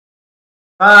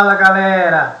Fala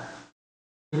galera,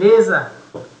 beleza?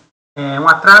 Um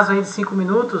atraso aí de 5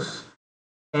 minutos.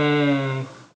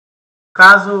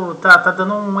 Caso tá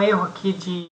dando um erro aqui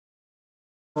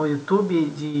no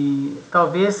YouTube,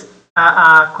 talvez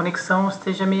a conexão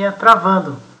esteja meio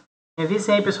travando. Me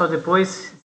avisem aí, pessoal, depois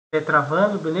se estiver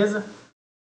travando, beleza?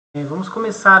 Vamos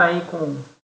começar aí com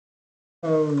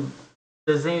o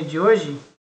desenho de hoje.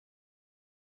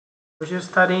 Hoje eu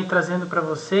estarei trazendo para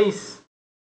vocês.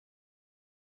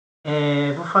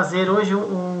 Vou fazer hoje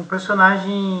um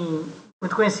personagem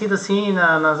muito conhecido assim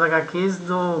nas HQs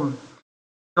do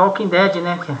Walking Dead,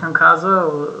 né? Que no caso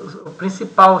o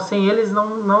principal. Sem eles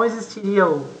não existiria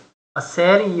a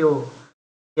série e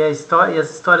as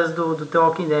histórias do The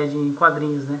Walking Dead em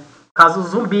quadrinhos, né? No caso o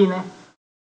Zumbi, né?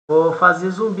 Vou fazer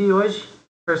Zumbi hoje,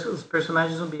 os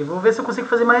personagens Zumbi. Vou ver se eu consigo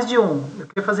fazer mais de um. Eu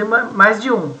queria fazer mais de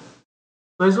um,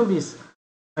 2 zumbis.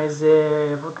 Mas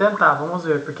vou tentar, vamos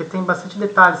ver, porque tem bastante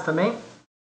detalhes também.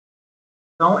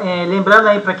 Então, lembrando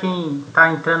aí para quem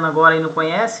está entrando agora e não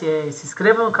conhece, se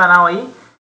inscreva no canal aí.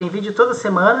 Tem vídeo toda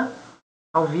semana,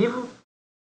 ao vivo.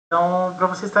 Então, para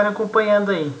vocês estarem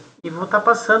acompanhando aí. E vou estar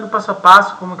passando passo a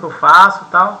passo como que eu faço e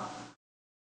tal.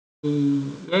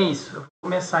 E é isso, eu vou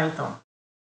começar então.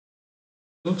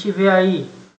 Quem tiver aí,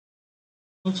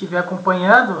 quem estiver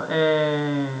acompanhando,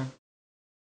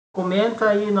 comenta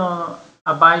aí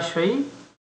abaixo aí.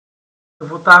 Eu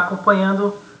vou estar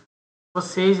acompanhando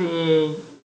vocês e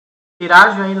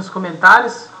interajam aí nos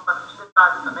comentários. Tem bastante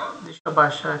detalhe também. Deixa eu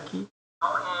baixar aqui.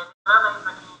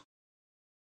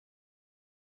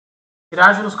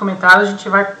 Interajam nos comentários, a gente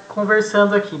vai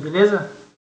conversando aqui, beleza?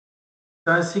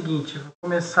 Então é o seguinte, eu vou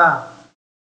começar.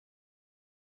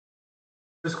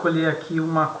 Vou escolher aqui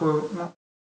uma cor,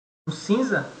 um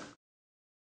cinza.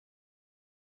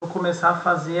 Vou começar a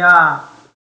fazer a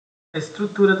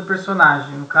estrutura do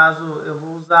personagem. No caso, eu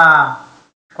vou usar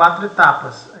 4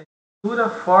 etapas: estrutura,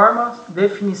 forma,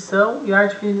 definição e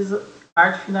arte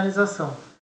finalização.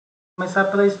 Vou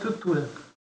começar pela estrutura,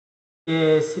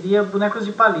 que seria bonecos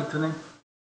de palito, né?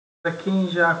 Para quem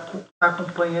já está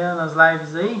acompanhando as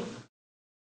lives aí,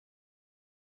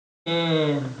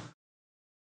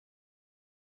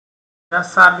 já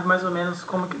sabe mais ou menos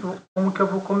como que eu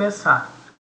vou começar.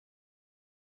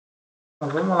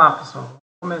 Então, vamos lá, pessoal.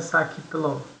 Vou começar aqui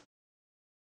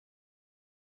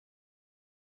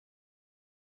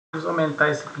Vamos aumentar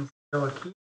esse pincel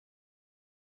aqui.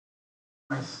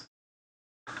 Mas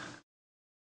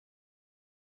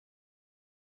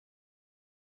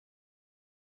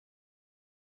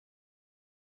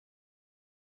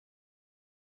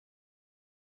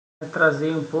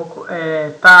trazer um pouco.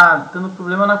 Tá dando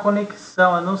problema na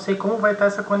conexão. Eu não sei como vai estar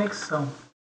essa conexão.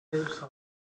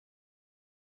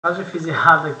 Caso eu fiz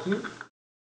errado aqui,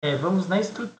 vamos na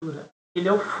estrutura. Ele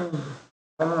é o fundo.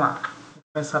 Vamos lá. Vou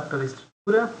começar pela estrutura.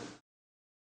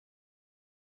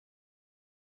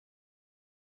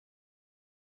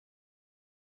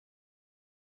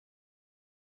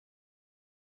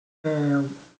 O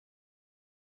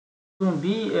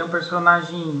Zumbi é um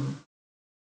personagem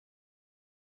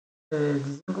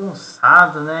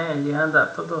desengonçado, né? Ele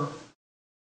anda todo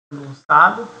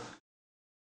desengonçado.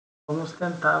 Vamos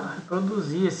tentar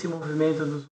reproduzir esse movimento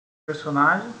do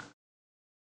personagem.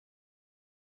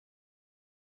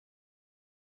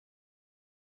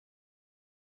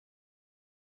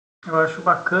 Eu acho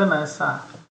bacana essa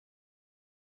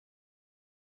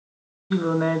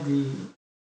estilo, né, de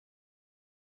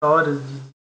histórias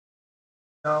de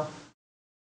tal.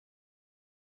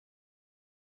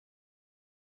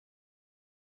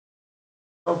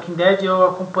 Walking Dead eu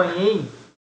acompanhei,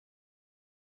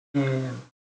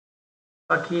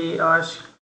 só que eu acho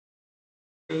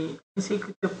que nem sei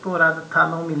que temporada tá,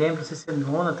 não me lembro, não sei se é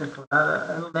nona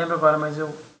temporada, eu não lembro agora, mas eu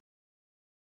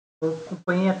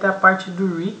acompanhei até a parte do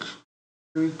Rick.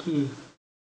 O Rick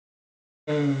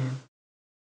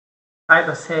sai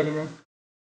da série, né?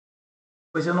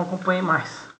 Depois eu não acompanhei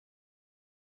mais.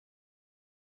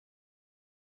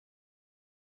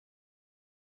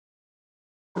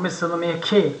 Começando meio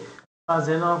que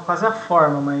fazendo quase a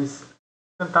forma, mas vou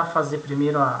tentar fazer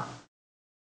primeiro a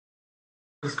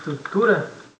estrutura.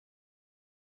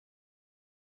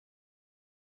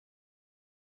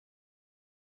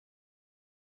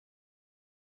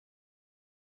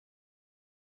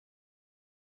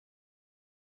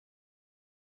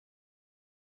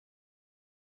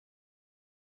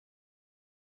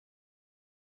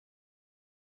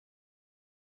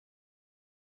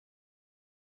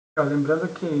 Lembrando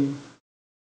que a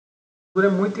estrutura é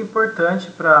muito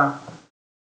importante para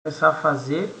começar a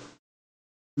fazer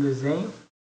um desenho.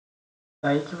 É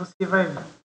aí que você vai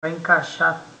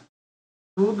encaixar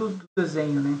tudo do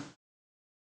desenho, né?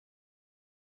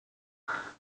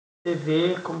 você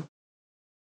ver como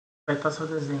vai estar seu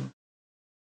desenho.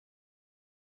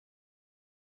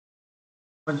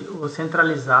 Pode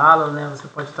centralizá-lo, né? Você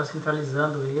pode estar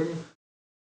centralizando ele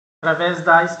através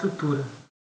da estrutura.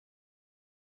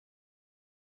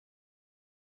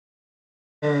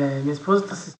 Minha esposa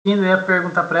está assistindo, eu ia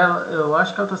perguntar para ela, eu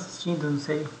acho que ela está assistindo, não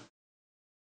sei.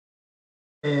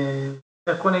 Se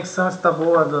a conexão está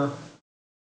boa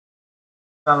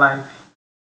da live.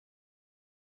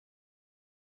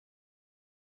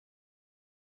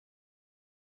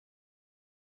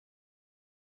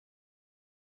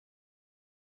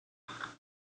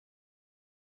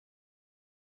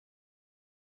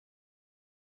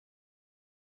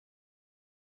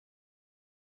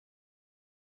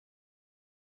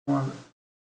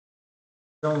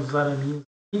 Então, os araminhos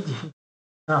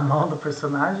na mão do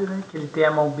personagem, né? Que ele tem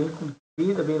a mão bem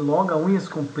comprida, bem longa, unhas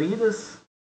compridas.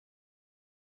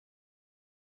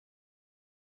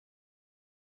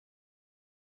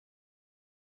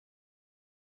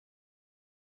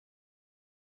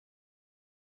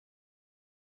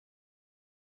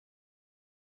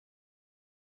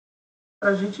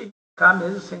 Para a gente ficar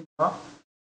mesmo sem dó.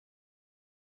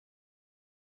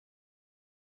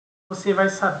 Você vai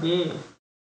saber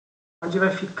onde vai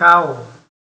ficar o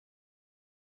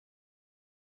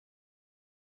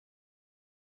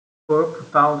corpo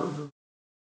tal do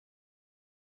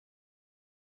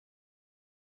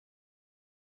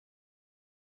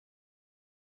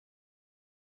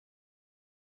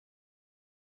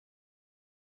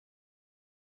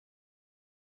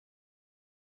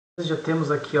já temos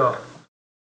aqui, ó,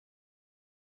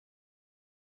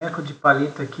 eco de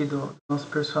palito aqui do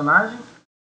nosso personagem.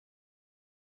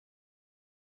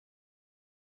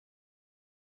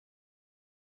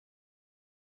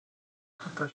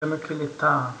 Eu tô achando que ele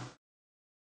tá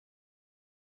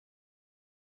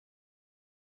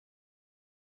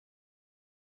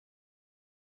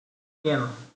pequeno.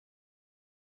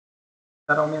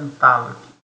 Para aumentá-lo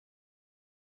aqui.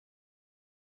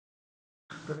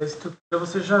 Para ver se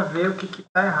você já vê o que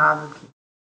tá errado aqui.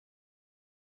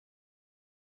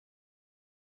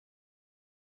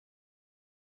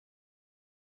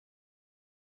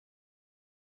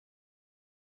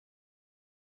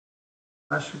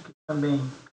 Acho que também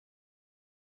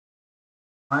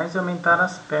mais aumentar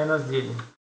as pernas dele.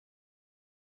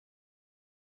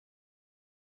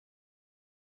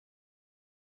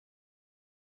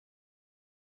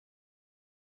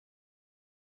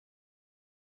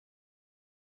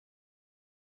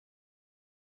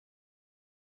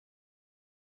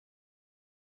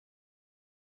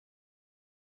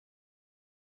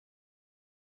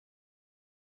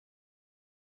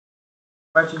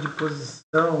 Parte de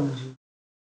posição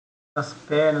das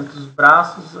pernas, dos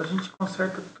braços, a gente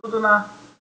conserta tudo na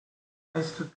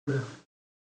estrutura.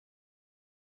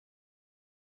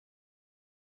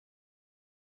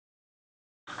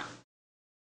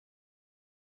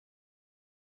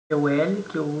 É o L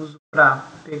que eu uso para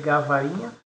pegar a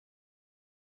varinha.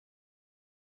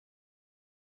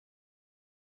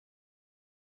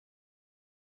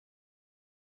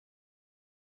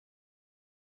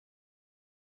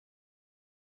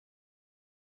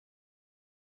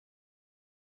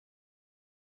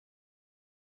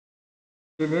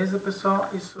 Beleza, pessoal?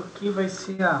 Isso aqui vai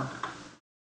ser a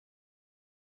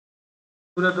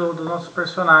estrutura do nosso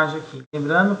personagem aqui.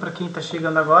 Lembrando, para quem está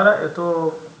chegando agora, eu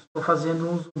estou fazendo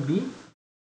um zumbi.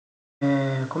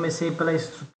 Comecei pela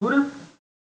estrutura.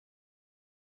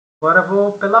 Agora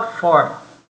vou pela forma.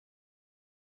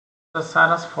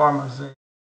 Traçar as formas.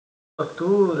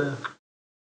 Altura,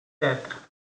 etc.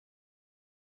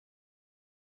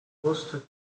 Rosto.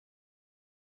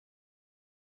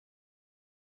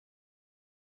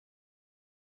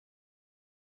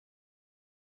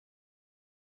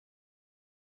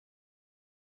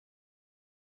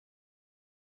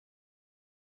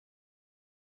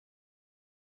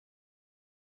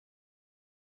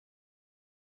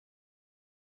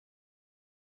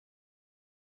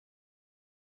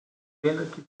 Vendo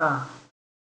que tá.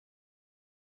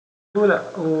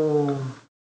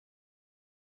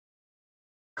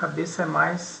 A cabeça é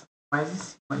mais em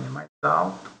cima, é mais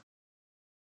alto.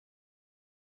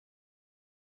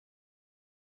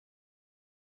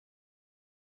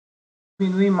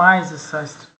 Diminui mais essa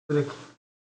estrutura aqui.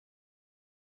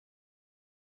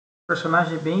 O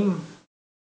personagem é bem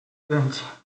grande.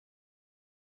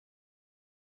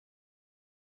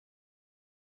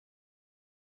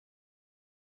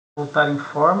 Voltar em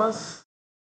formas.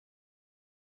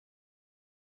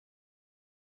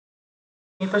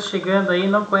 Quem está chegando aí e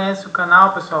não conhece o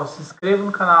canal, pessoal, se inscreva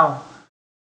no canal.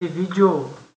 Esse vídeo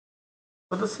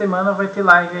toda semana vai ter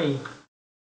live aí.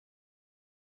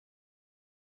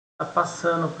 tá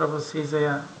passando para vocês aí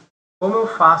como eu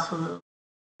faço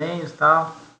desenhos e tal,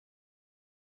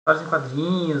 histórias em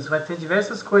quadrinhos, vai ter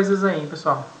diversas coisas aí,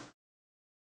 pessoal.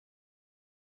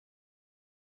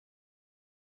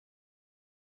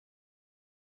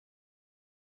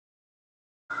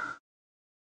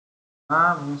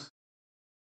 Vamos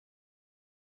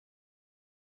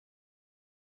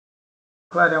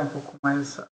clarear um pouco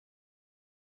mais essa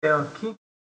tela aqui.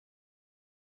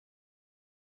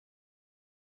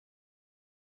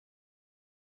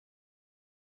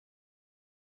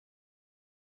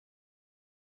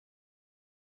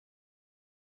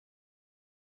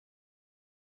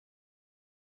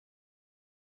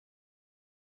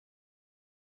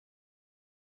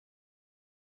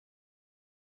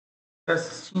 Tá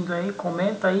assistindo aí,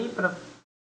 comenta aí para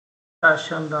tá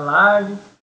achando da live.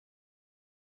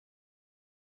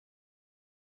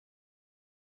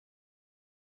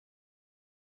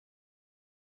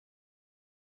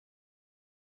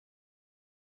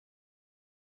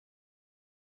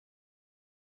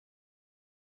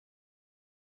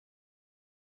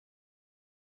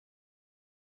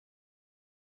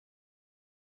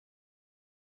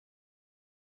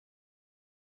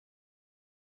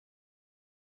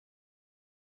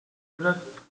 O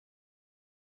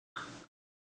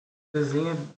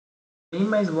desenho é bem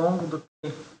mais longo do que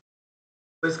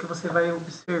depois que você vai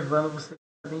observando, você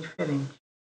fica bem diferente.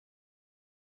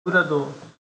 Curador.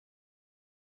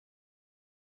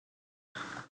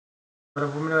 Agora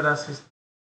eu vou melhorar essa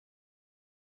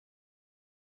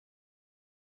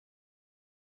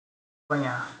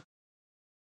acompanhar.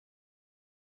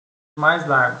 Mais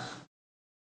largos.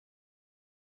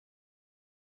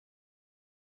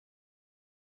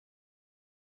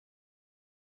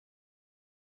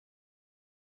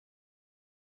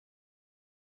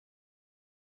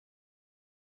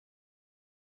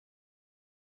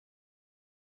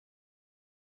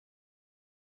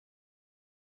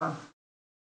 Tá?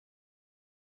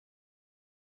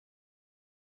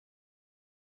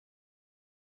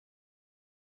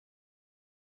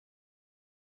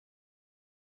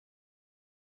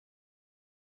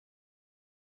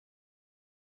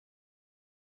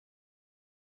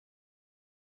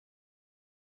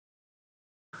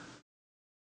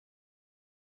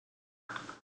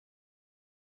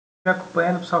 Me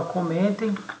acompanhando, pessoal, comentem.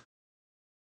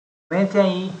 Comentem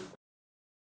aí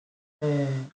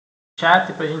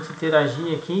chat para a gente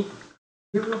interagir aqui.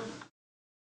 Tem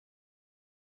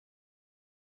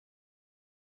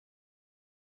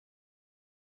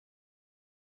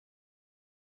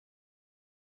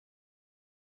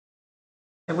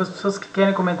algumas pessoas que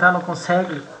querem comentar, não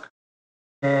conseguem.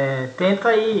 Tenta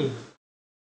aí.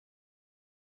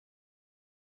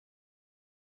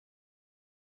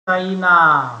 Tá aí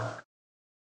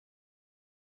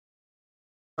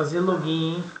fazer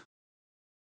login, hein?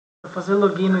 Pra fazer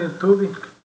login no YouTube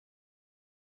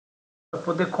para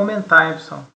poder comentar, hein,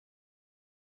 pessoal?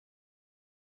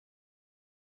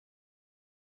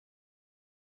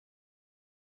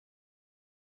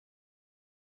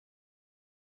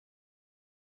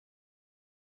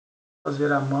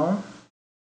 Fazer a mão. Não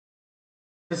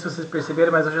sei se vocês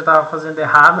perceberam, mas eu já estava fazendo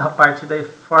errado a parte das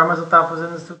formas, eu estava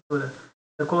fazendo a estrutura.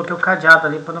 Eu coloquei o cadeado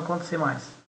ali para não acontecer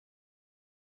mais.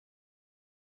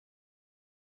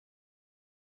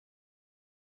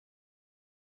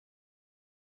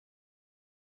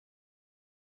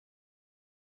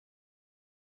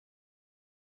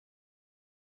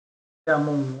 A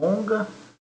mão longa,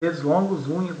 dedos longos,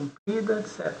 unha comprida,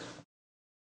 etc.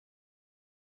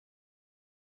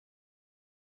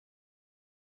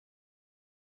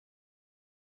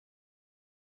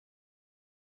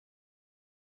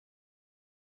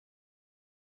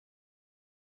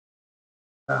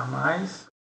 Tá, mais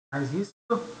isso.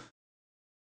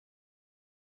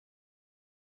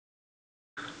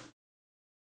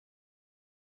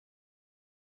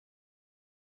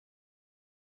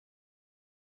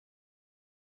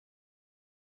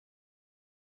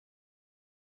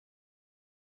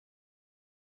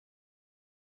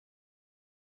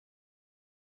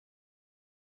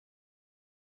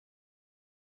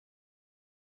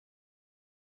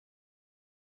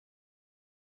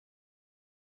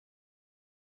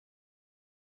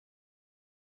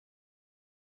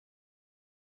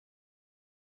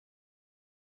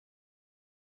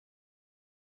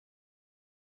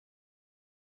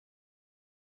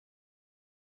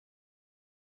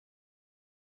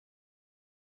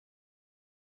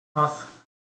 Nossa,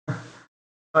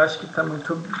 eu acho que está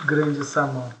muito grande essa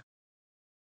mão.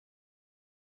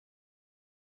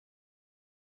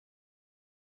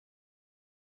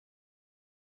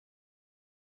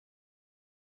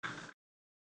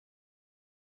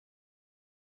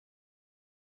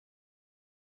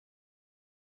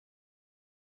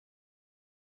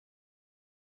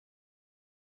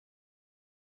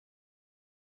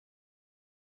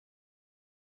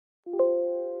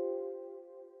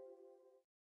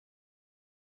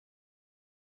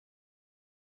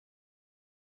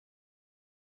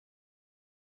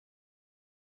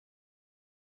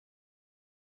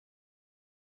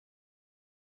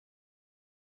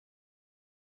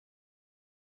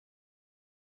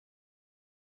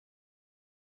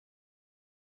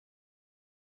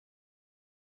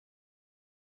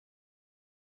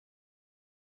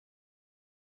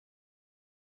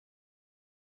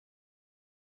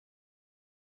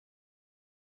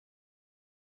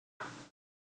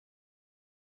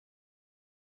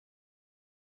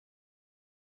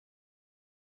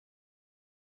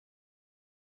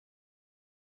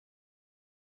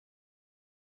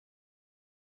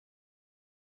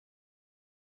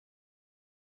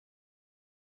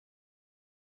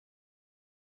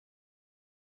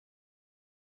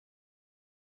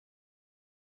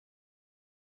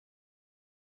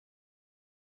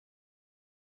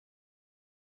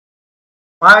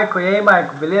 Marco, e aí,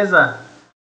 Marco, beleza?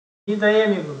 Bem-vindo aí,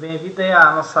 amigo. Bem-vindo aí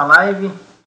à nossa live.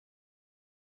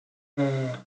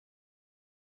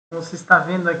 Como você está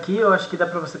vendo aqui, eu acho que dá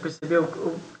para você perceber o que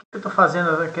eu estou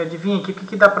fazendo aqui. Adivinha aqui, o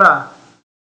que dá para...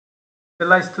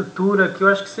 Pela estrutura aqui, eu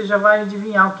acho que você já vai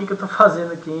adivinhar o que eu estou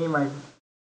fazendo aqui, hein, Marco?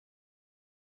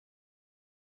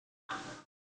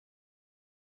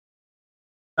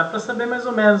 Dá para saber mais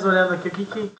ou menos, olhando aqui, o que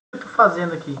eu estou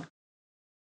fazendo aqui.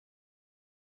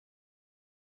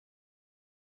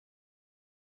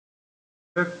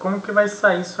 Ver como que vai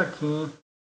sair isso aqui, hein?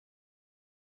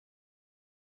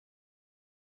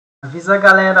 Avisa a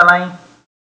galera lá, hein?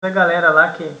 Avisa a galera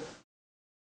lá que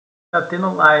tá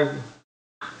tendo live.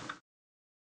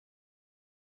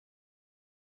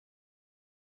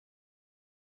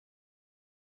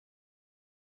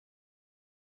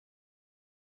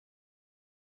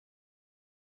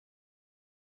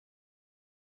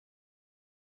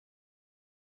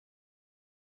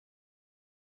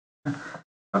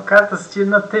 O cara tá assistindo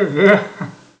na TV.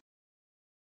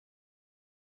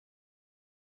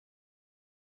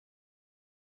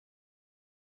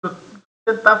 Vou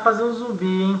tentar fazer um zumbi,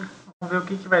 hein? Vamos ver o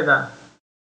que vai dar.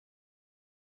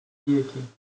 E aqui.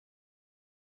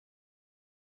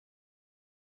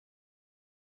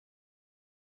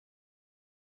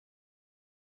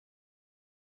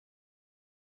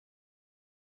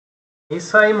 É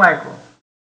isso aí, Michael.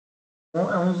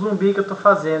 É um zumbi que eu tô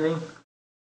fazendo, hein?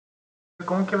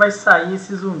 Como que vai sair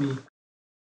esse zumbi?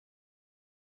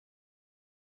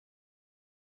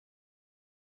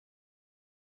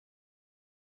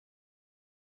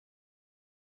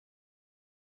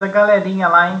 Essa galerinha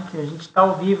lá, hein? Que a gente tá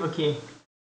ao vivo aqui.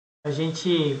 A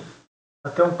gente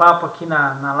bateu um papo aqui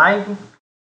na live.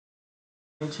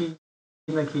 A gente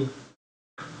vindo aqui.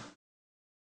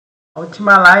 A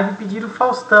última live pediram o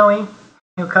Faustão, hein?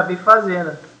 Eu acabei fazendo.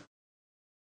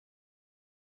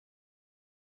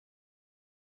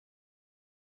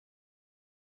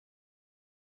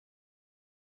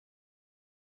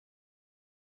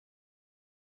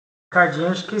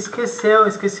 Cardinho acho que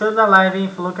esqueceu da live,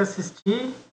 hein? Falou que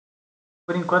assistir.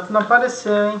 Por enquanto não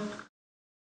apareceu, hein?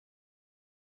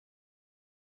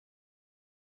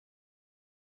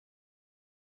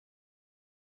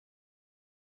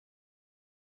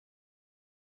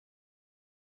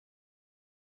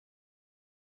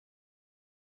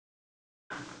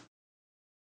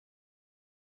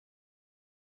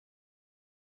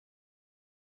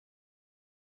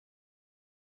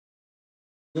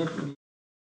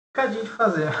 Cadinho de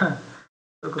fazer.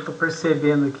 É o que eu tô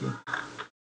percebendo aqui.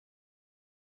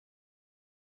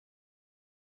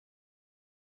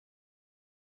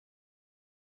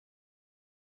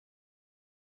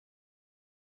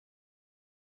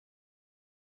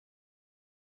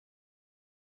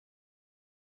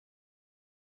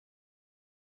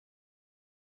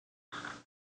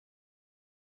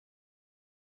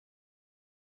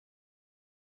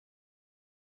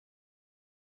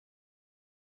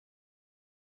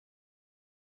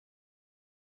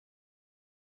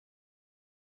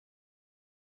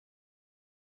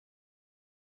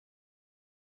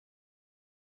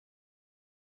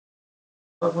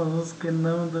 Uma música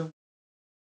não do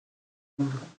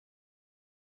mundo.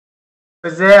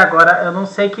 Pois é, agora eu não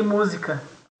sei que música.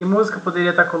 Que música eu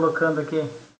poderia estar colocando aqui?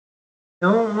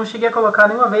 Eu não cheguei a colocar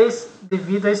nenhuma vez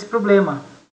devido a esse problema.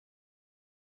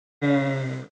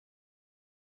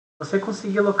 Você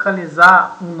conseguir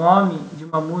localizar o nome de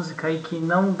uma música aí que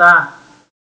não dá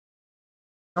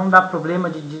problema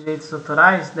de direitos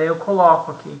autorais, daí eu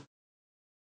coloco aqui.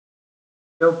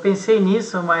 Eu pensei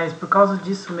nisso, mas por causa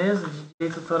disso mesmo, de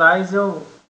direitos autorais, eu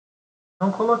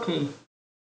não coloquei.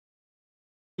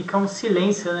 Fica um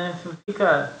silêncio, né?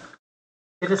 Fica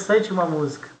interessante uma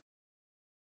música.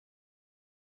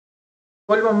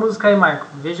 Escolha uma música aí, Marco.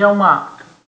 Veja uma que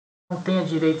não tenha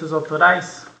direitos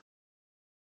autorais.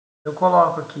 Eu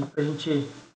coloco aqui pra gente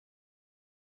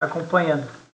acompanhando.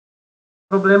 O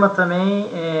problema também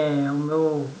é o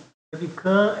meu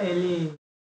webcam, ele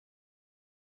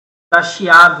tá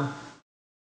chiado.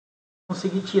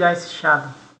 Consegui tirar esse chiado.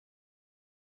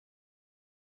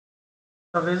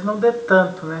 Talvez não dê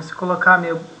tanto, né? Se colocar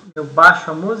meu baixo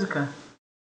a música,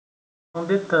 não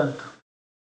dê tanto.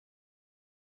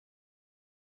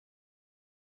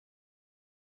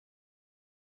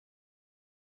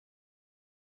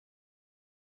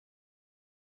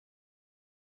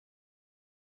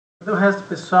 Cadê o resto do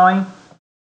pessoal, hein?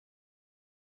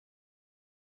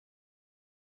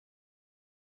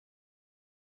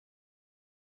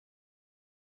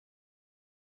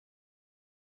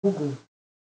 Google.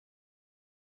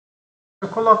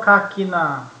 Vou colocar aqui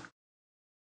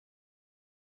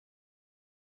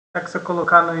Será que se eu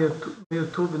colocar no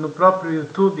YouTube, no próprio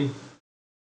YouTube,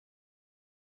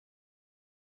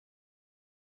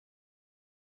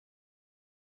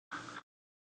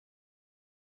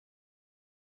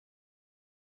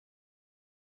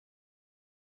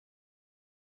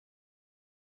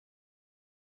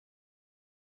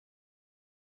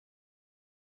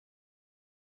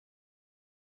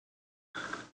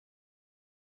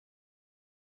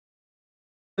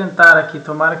 tentar aqui,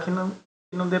 tomara que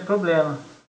não dê problema.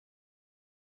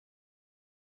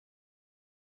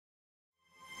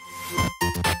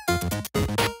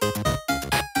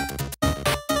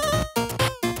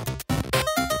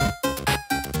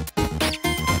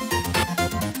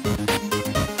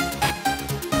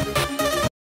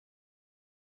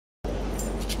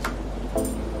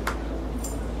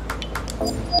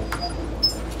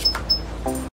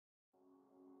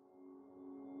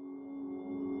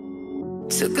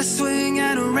 Took a swing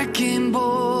at a wrecking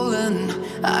ball and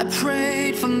I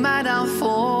prayed for my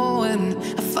downfall, and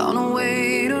I found a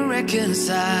way to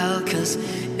reconcile, cause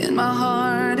in my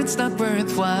heart it's not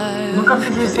worthwhile. Nunca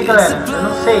fiz isso, galera. Eu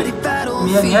não sei.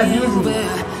 Me avise. Me avise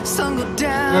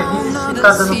se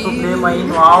tá dando problema aí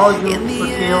no áudio,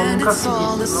 porque eu nunca fiz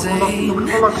isso.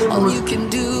 Nunca coloquei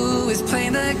música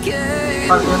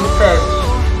fazendo teste.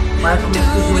 Mas como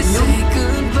sugeriu.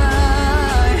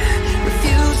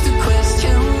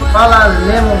 Fala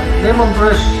Lemon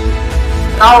Brush.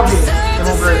 Salve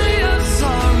Lemon Brush.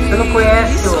 Se você não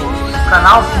conhece o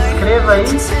canal, se inscreva aí.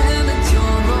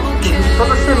 Tem vídeo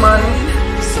toda semana, hein?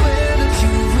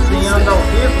 Desenhando ao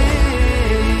vivo.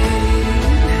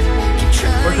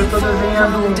 Hoje eu tô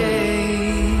desenhando um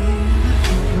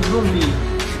zumbi.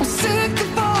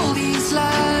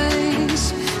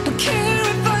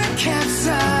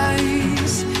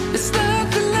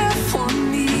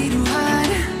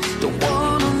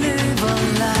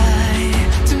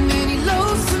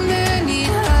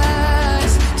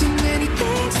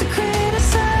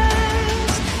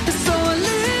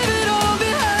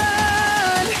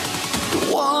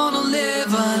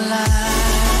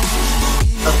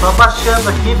 Tô abaixando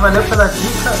aqui, valeu pela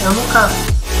dica.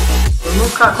 Eu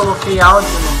nunca coloquei áudio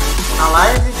na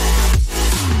live.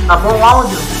 Tá bom o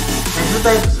áudio? Me ajuda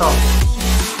aí, pessoal.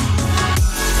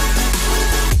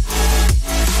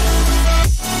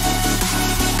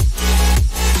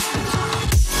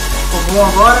 Ficou bom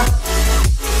agora?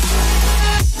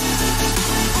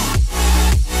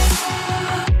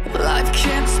 Life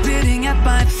kept spitting at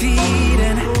my feet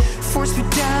and forced me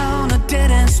down a dead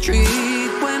end street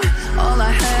when all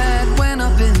I had went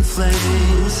up in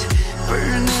flames,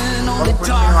 burning all the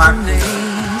dark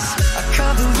remains. I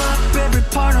cover up every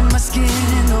part of my skin,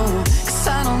 oh, cause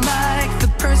I don't like the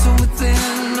person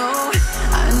within, oh.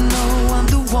 I know I'm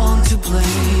the one to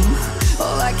blame.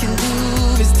 All I can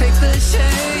do is take the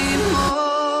shame,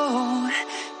 oh,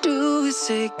 do is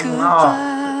say goodbye.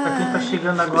 Pra quem tá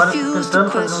chegando agora, tô tentando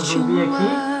fazer um zumbi aqui.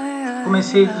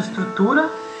 Comecei de estrutura,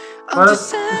 agora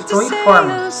estou em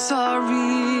forma.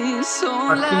 Aqui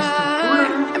estrutura,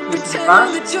 esse de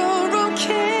baixo e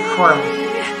forma.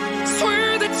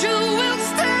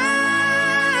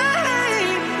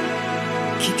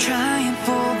 Keep trying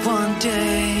for one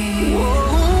day.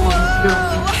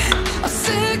 I'm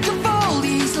sick of all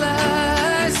these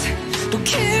lies. Don't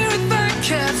care if I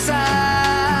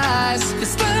capsize.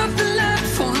 There's nothing left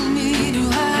for me to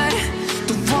hide.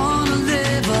 Don't wanna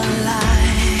live a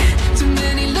lie. Too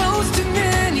many lows, too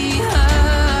many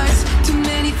highs. Too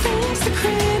many things to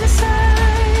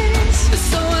criticize.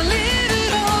 So I leave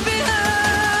it all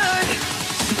behind.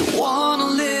 Don't wanna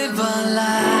live a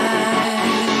lie.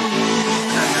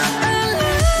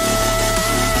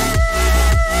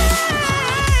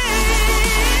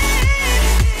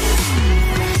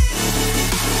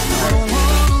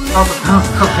 Vamos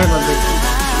problemas aqui.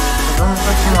 Vamos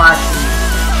continuar aqui.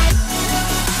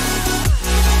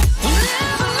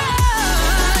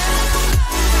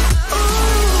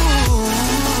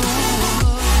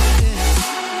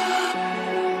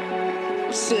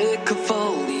 Sick of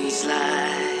all these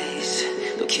lies.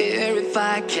 Don't care if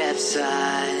I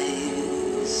capsize.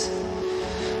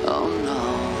 Oh no.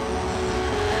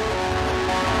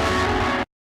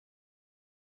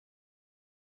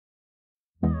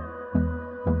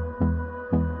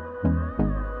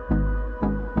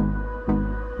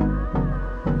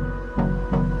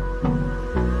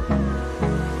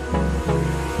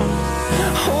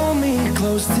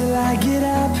 Close till I get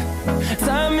up.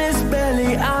 Time is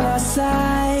barely on our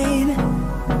side.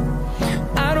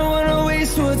 I don't wanna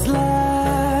waste what's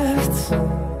left.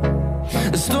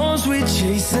 The storms we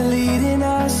chase are leading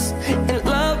us, and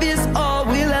love is all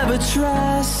we'll ever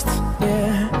trust.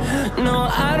 Yeah, no,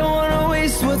 I don't wanna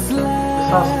waste what's left.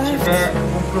 pessoal, se tiver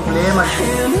algum problema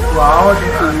do áudio,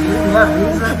 me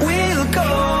avisa.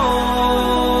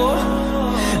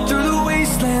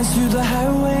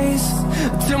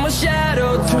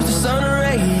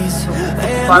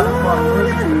 Preocupado com a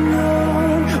música,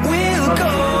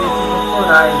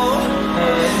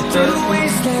 espero que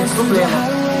não tenha problema.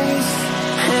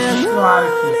 Vou continuar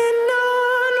aqui.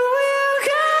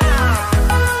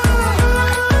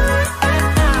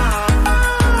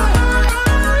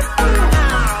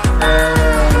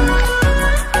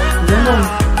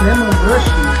 Lemon Brush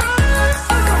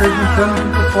perguntando o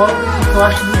que eu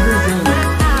acho dos desenhos.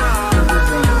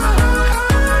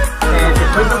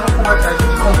 Depois eu vou conversar, a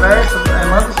gente conversa,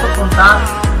 manda o seu contato,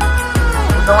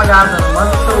 vou dar uma olhada,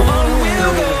 manda o seu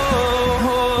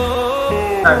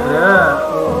Instagram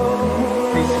ou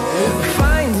Facebook,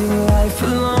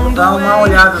 vou dar uma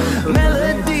olhada no seu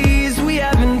desenho.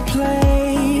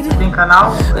 Tem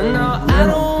canal?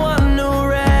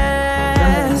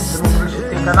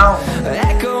 Tem canal?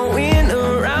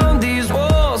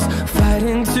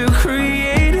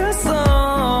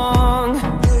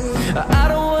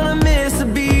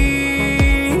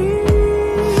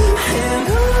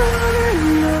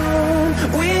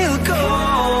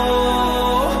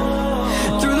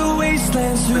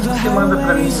 Você manda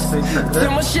pra mim no seu Instagram, dá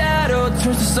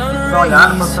uma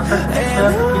olhada, posso estar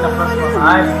aqui na próxima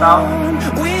live e tal.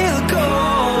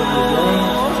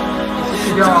 Se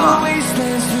tiver um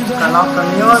canal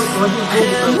também, eu divulgo pra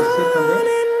você também.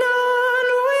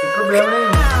 Não tem problema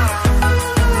nenhum.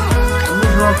 Tamo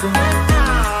junto, hein?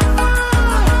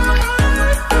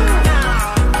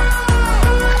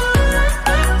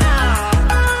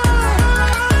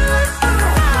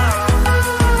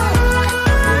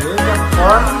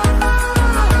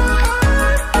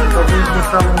 Talvez dê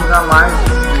pra alongar mais.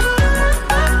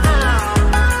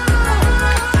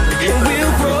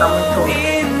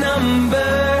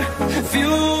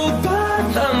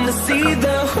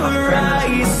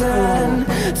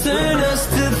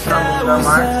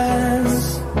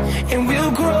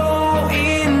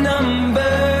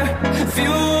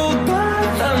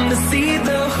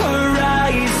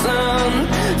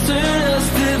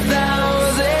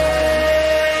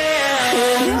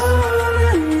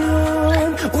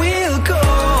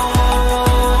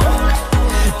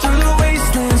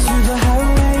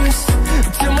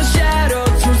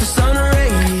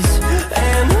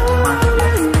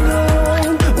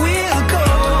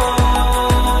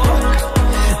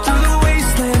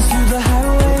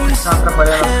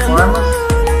 Trabalhando as formas.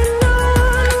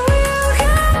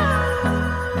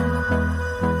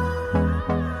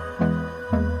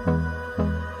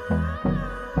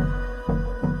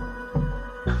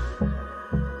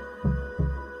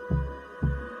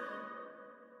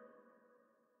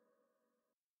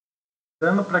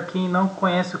 Dando para quem não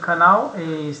conhece o canal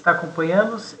e está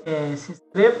acompanhando, se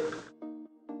inscreva,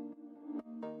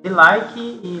 dê like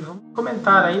e vamos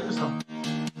comentar aí, pessoal.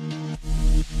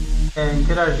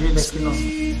 Interagir aqui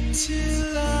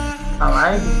na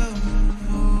live.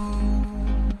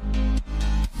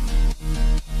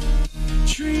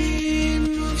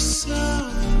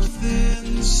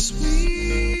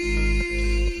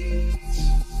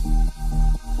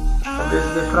 Talvez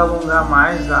dê para alongar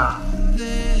mais a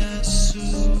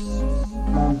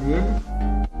mão dele.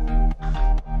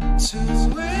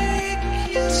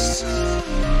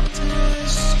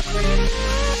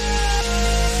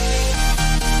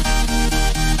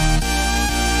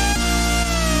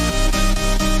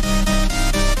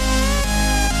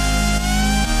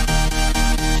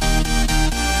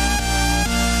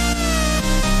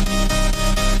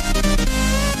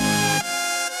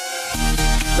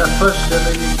 Já tô achando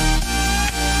aí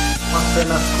umas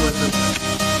pernas curtas.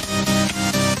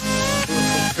 Eu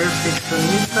sou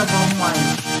perfeccionista, vamos mais.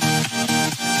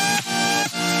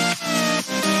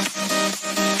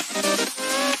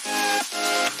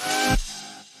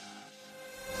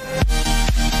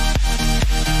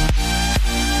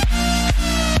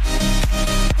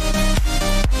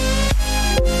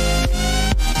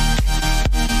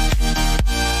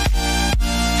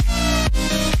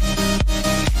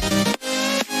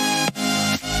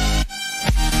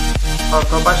 Ó,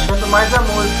 tô abaixando mais a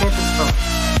música, hein, pessoal.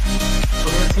 Tô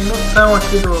meio sem noção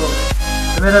aqui do...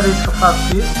 Primeira vez que eu faço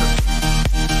isso.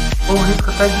 Corro o risco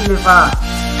até de levar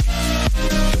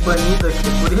banido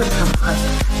aqui por isso, mas...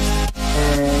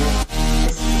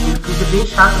 esse vídeo é bem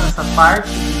chato nessa parte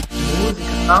de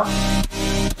música e tal.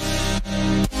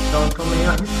 Então eu tô meio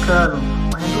arriscando.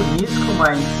 Correndo risco,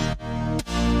 mas...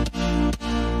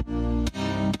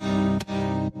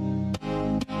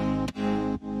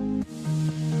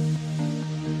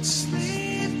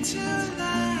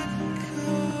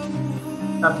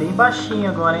 Tá bem baixinho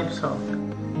agora, hein, pessoal?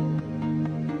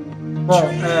 Bom,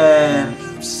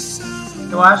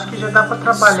 eu acho que já dá para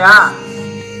trabalhar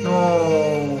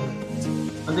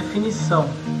na definição.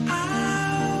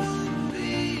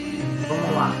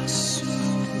 Vamos lá.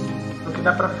 O que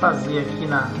dá para fazer aqui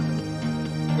na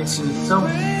definição?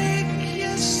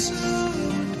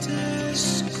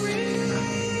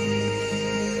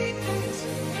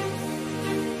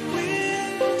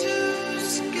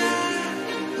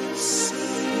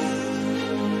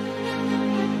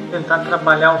 Tentar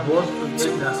trabalhar o rosto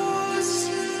dele, da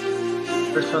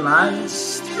personagem.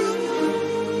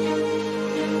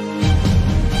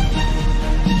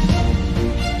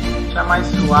 Deixar mais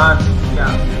suave que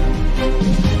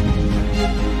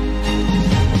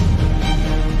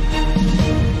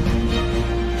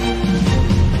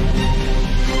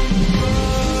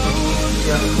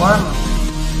a forma.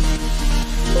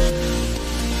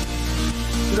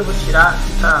 Eu vou tirar,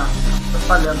 que tá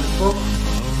atrapalhando um pouco.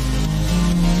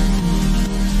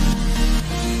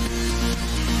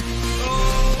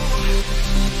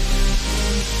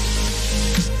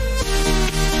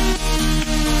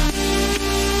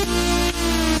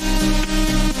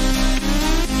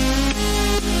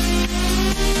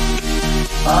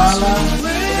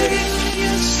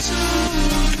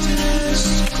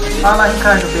 Fala,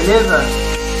 Ricardo, beleza?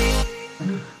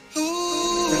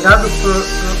 Obrigado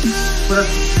por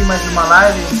assistir mais uma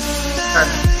live,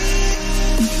 Ricardo.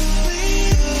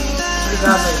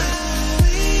 Obrigado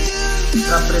aí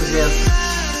pela presença.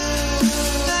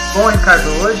 Bom, Ricardo,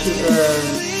 hoje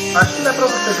acho que dá pra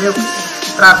você ver o que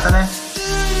se trata, né?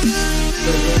 O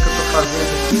desenho que eu tô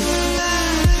fazendo aqui.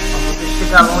 Pra você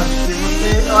chegar longe aqui,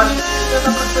 eu acho que já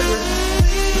dá pra saber o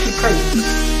que fica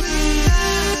isso.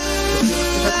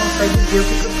 Você já consegue ver o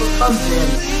que eu estou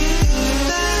fazendo.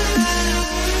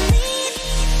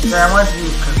 Já é uma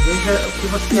dica. Veja o que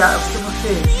você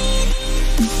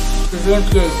vê o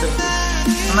que é isso aqui.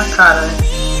 Tá na cara, né?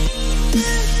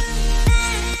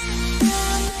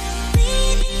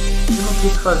 Eu não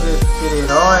quis fazer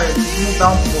super-herói, quis mudar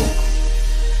um pouco.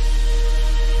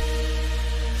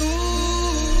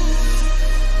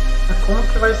 Como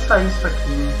que vai sair isso aqui,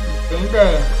 né? Não tenho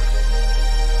ideia.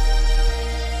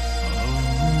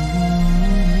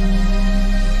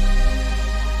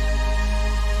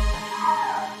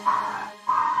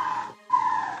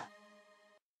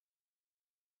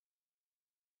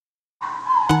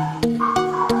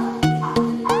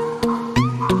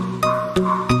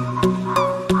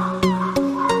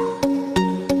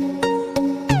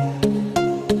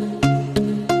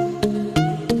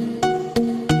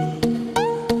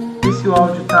 O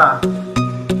áudio tá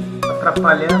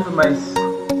atrapalhando, mas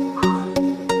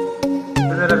é a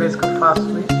primeira vez que eu faço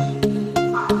isso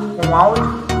com áudio.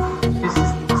 Vocês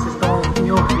estão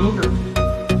me ouvindo?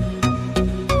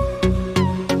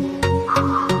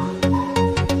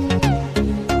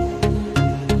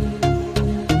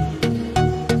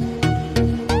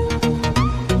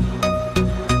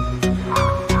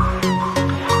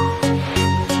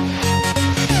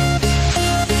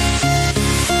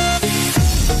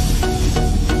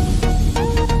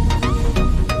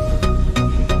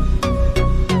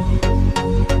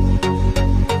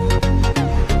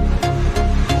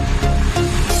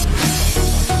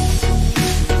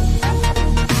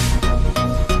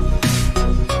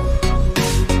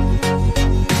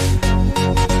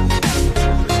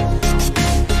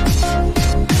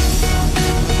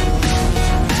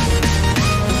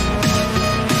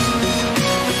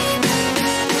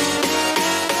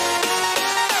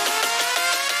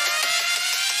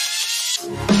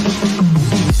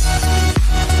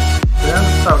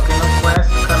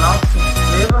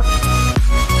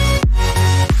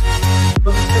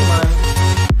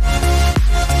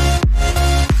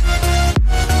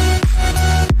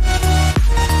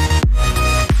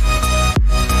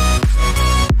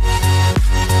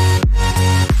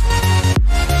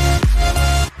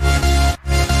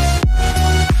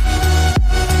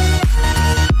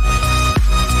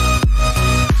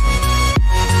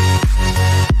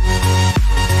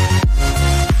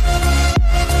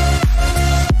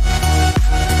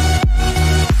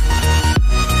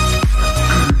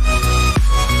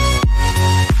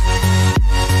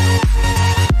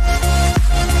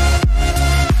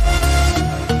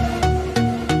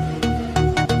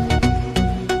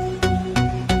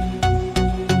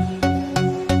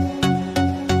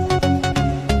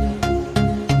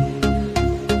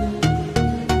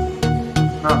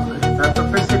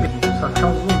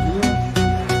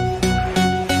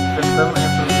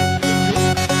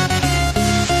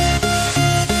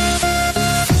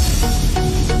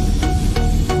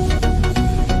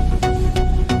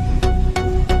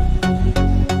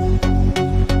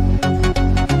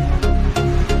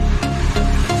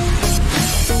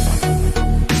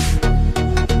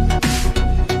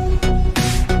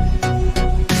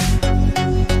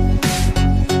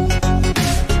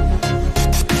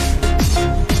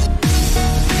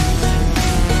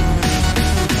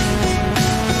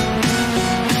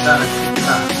 cara que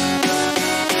tá.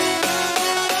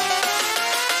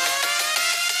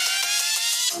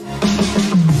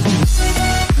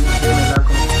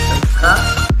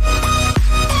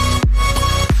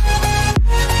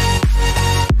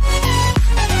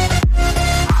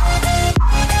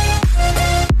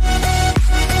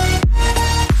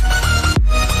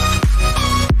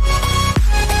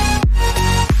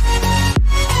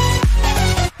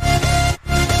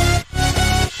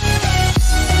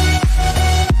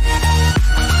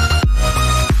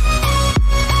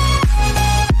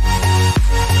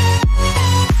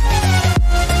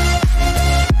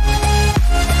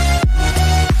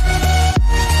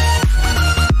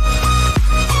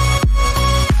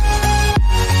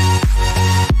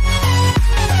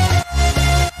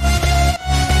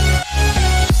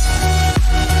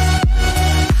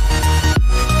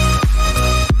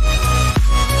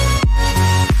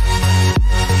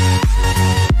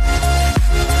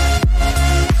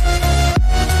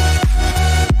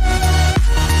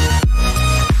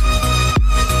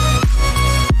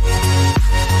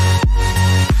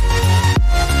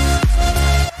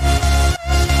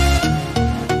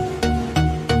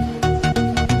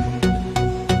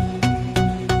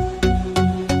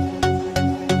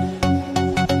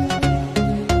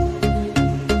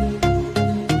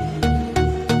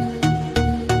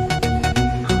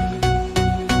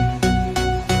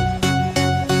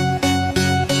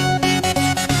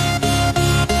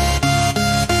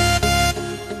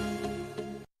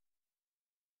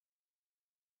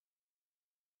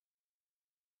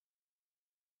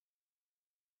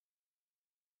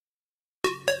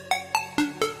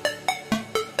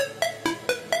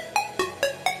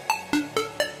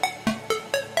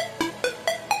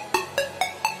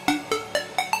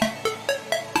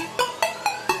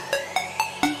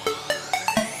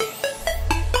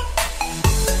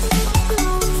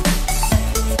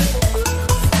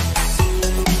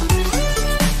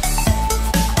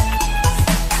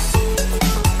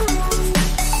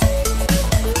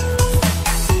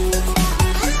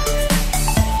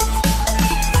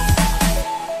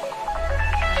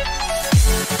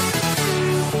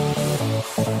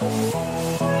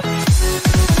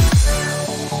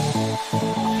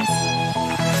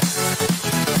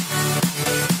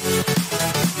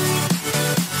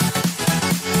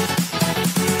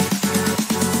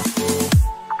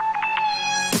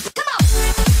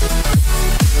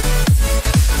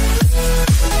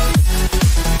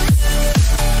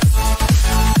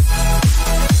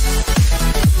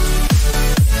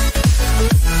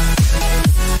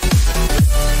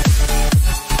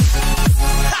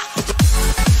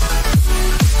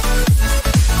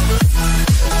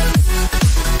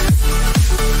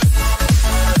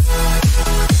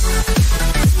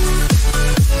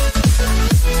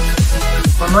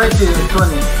 Boa noite,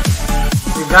 Tony.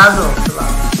 Obrigado pela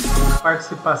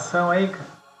participação aí, cara.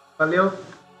 Valeu.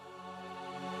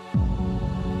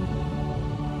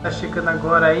 Tá chegando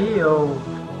agora aí, eu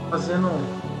tô fazendo,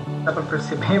 dá pra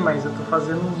perceber, mas eu tô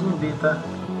fazendo um zumbi, tá?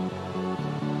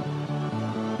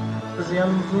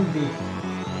 Fazendo um zumbi.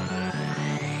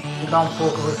 Vou mudar um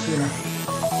pouco a rotina.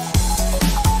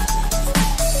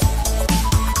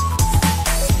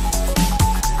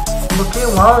 Coloquei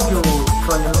um áudio,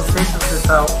 Tony, não sei se você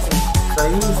tá ouvindo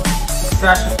aí, se você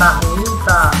acha que tá ruim,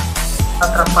 tá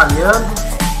atrapalhando.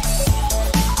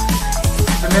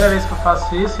 Primeira vez que eu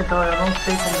faço isso, então eu não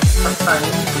sei como tá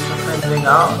saindo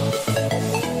legal.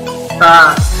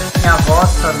 Tá, minha voz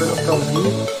tá dando pra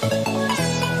ouvir.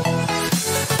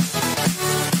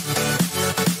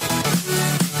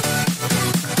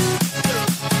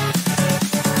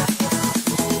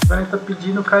 Agora ele tá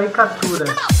pedindo caricatura.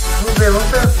 Vamos ver, vamos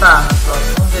pensar na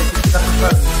próxima. Vamos ver o que dá pra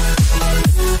fazer.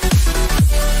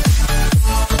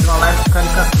 Fazer uma live de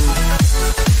caricatura.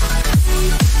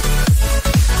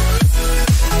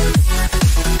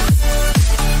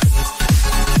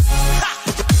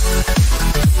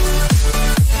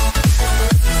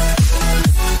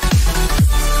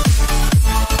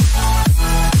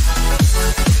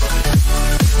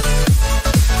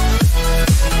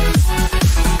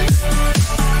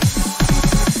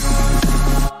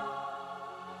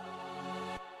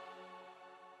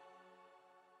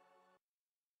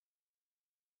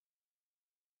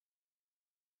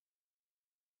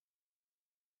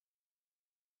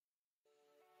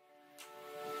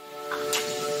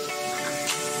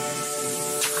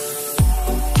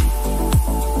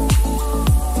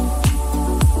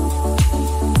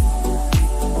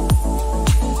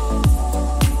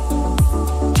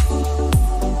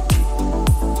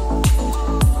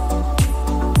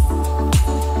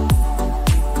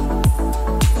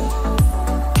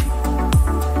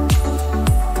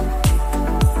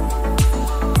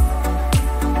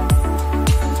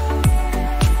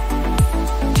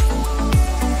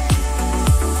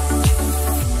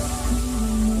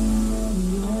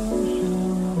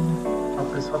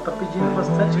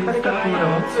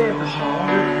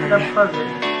 fazer.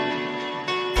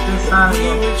 Pensar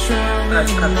em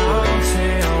praticar tudo.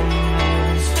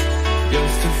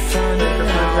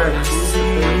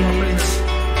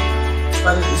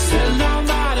 Parecido.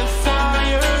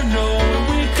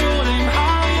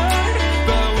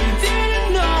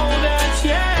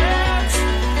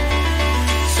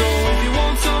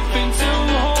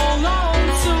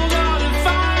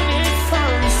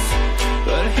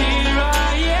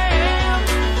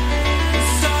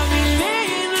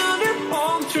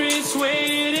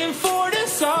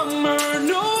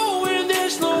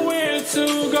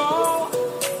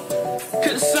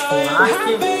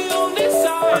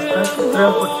 Bastante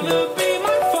trampo aqui.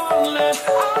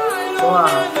 Estou há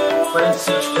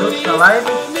 45 minutos na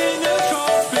live.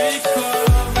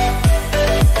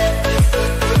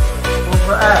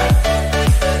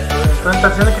 O Tony está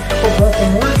dizendo que ficou bom com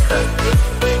música.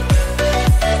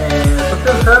 Eu estou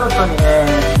tentando, Tony,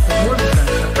 com música.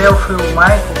 Até foi o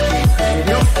Michael que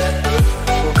sugeriu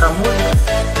colocar música.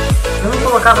 Eu não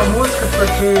colocava música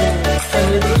porque tinha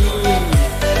medo de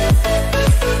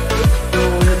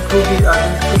às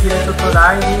vezes por direitos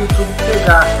autorais e o YouTube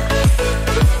pegar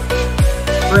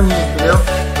pra mim, entendeu?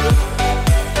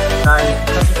 Aí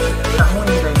fica ruim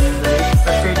ainda, aí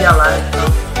vai perder a live e tal.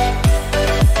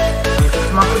 Tem que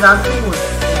tomar cuidado com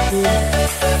música, tem que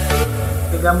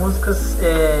pegar músicas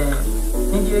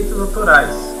sem direitos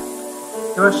autorais.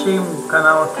 Eu achei um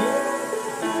canal aqui,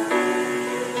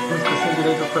 músicas sem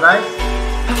direitos autorais,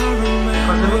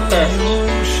 fazendo um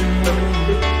teste.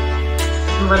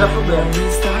 Não vai dar problema.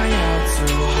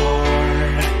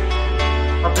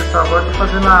 Ó pessoal, agora eu tô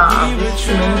fazendo a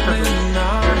vestimenta do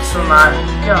personagem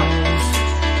aqui, ó.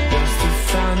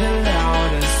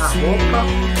 A roupa.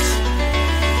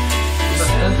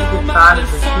 Bastante detalhes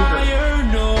aqui,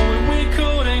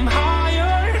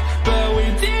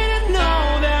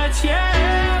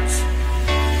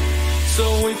 So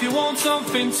if you want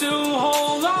something to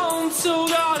hold on to,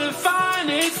 gotta find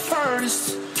it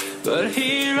first. But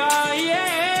here I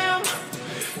am,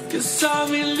 'cause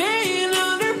I've been laying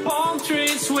under palm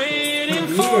trees waiting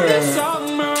for the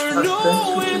summer.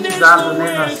 Bastante utilizado,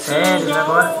 né, nas séries,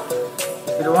 agora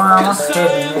virou uma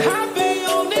série, né?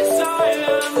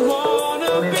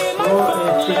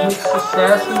 Começou, fez muito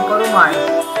sucesso e não parou mais.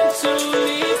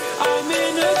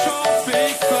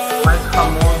 O mais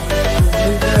famoso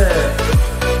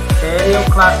é o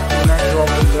clássico, né, do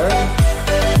Walking Dead.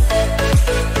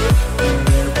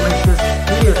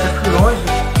 Eu até fui longe,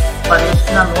 parei acho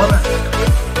que na nona,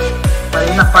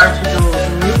 parei na parte do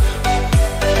Rick,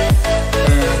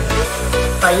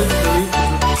 saí do Rick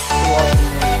do Walking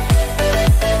Dead.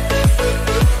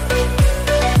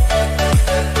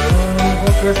 Não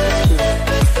voltei a assistir.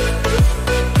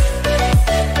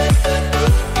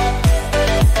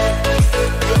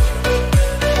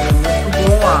 É muito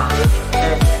bom a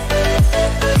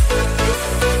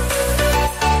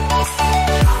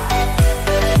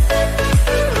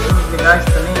legais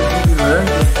também, Zumbi.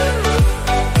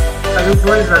 Saiu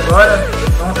 2 agora,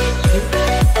 vamos assistir.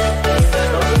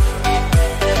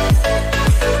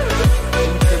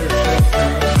 Interessante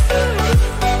também.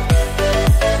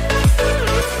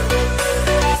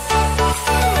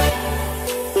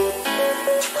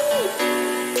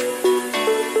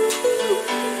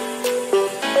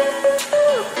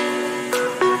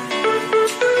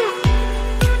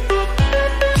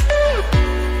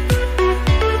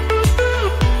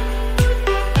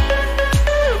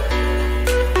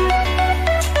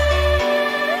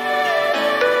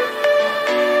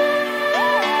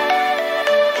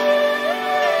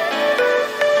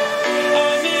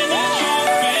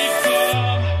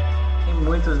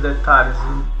 Detalhes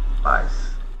e paz.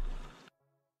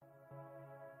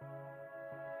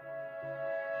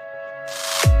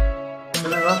 O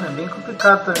negócio é bem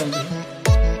complicado também de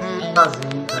fazer,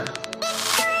 hein, cara.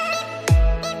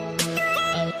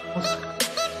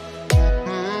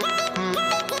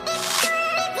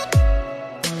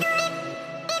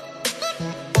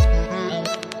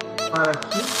 Para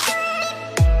aqui,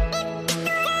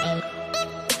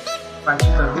 parte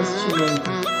da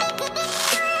vestimenta.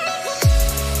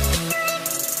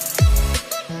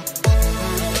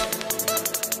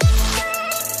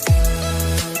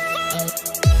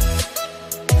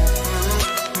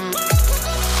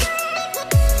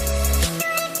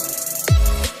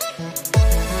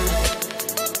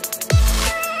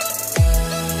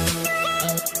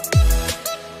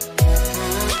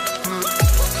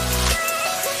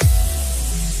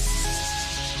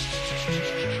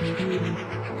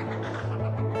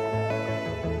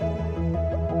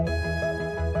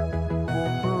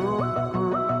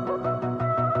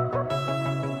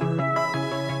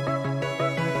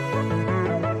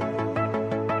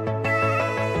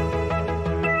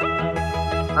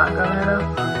 Tá, galera?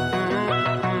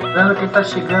 Lembrando, quem tá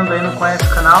chegando aí e não conhece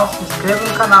o canal, se inscreva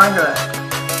no canal, hein, galera.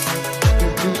 Tem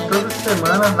vídeo toda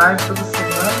semana, live toda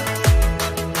semana.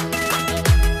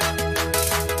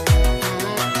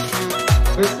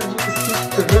 Esqueça de se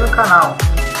inscrever no canal.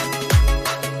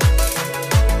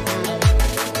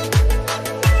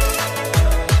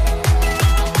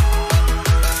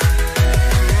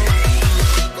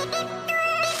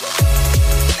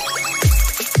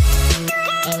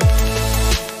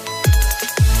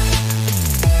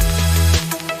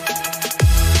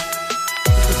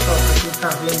 Tá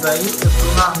vendo aí, eu tô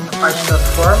na parte das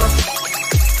formas.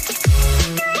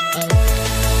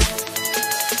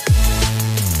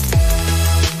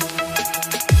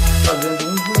 Fazendo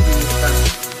um zumbi, tá?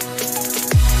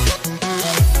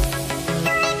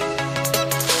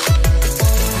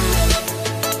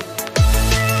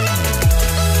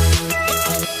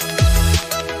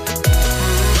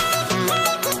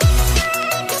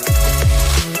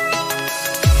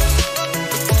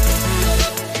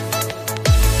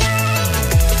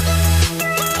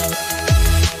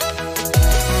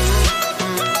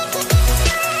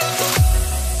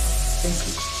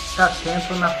 Ficar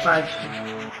atento na parte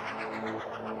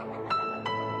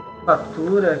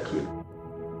fatura aqui.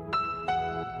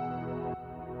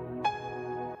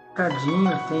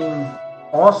 Cadinho, tem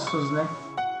ossos, né?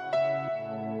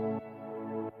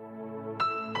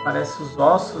 Parece os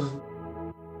ossos.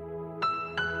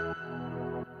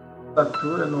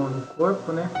 Fatura no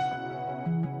corpo, né?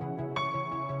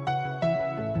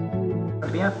 Fica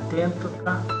bem atento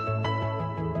pra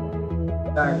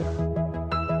dar aí.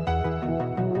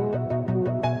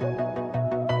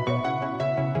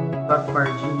 A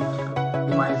cordinha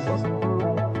aqui, mais isso.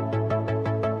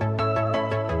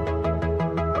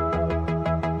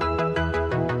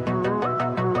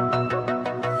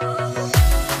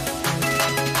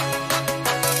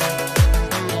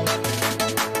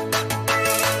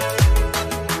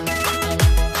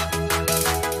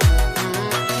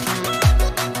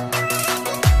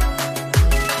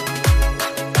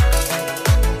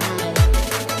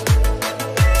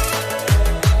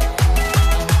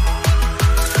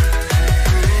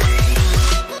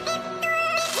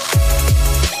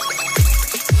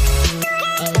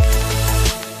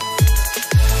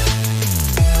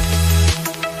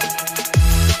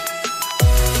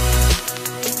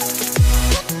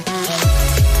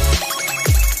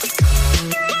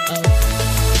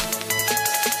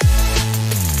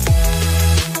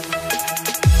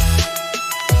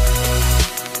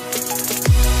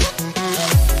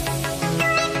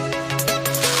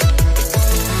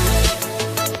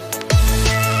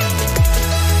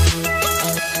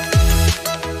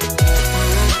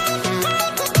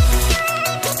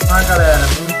 Galera,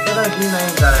 vamos interagindo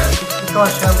aí, galera. O que vocês estão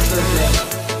achando do desenho?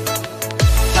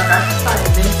 A caixa saiu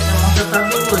bem, a mão já está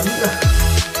dolorida.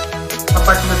 A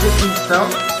parte da definição.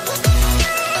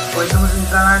 Depois vamos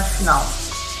entrar na arte final.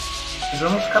 Nós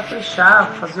vamos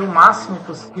caprichar, fazer o máximo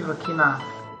possível aqui na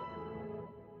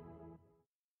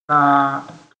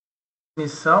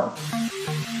definição,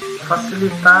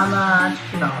 facilitar na arte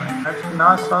final, né? A arte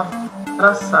final é só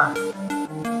traçar.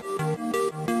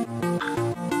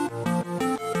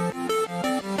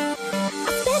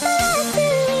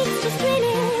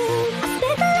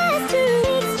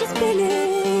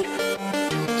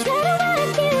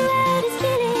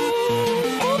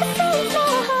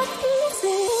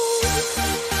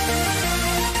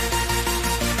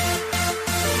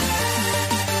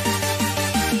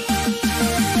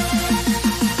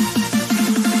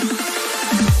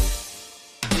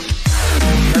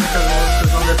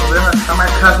 Está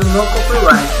marcado no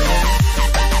copyright, né?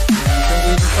 Não tem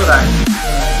direito autorais.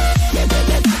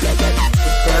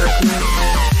 Espero que seja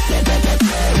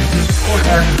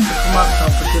correta essa informação,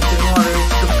 porque teve uma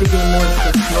vez que eu peguei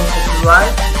músicas no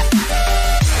copyright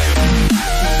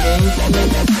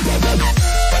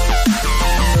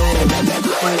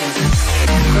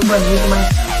e foi banido, mas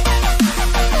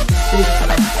escrito,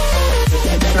 né? Eu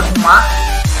tenho que arrumar,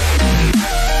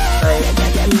 daí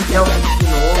tem que enviar o vídeo de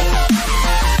novo.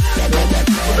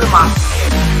 Super massa.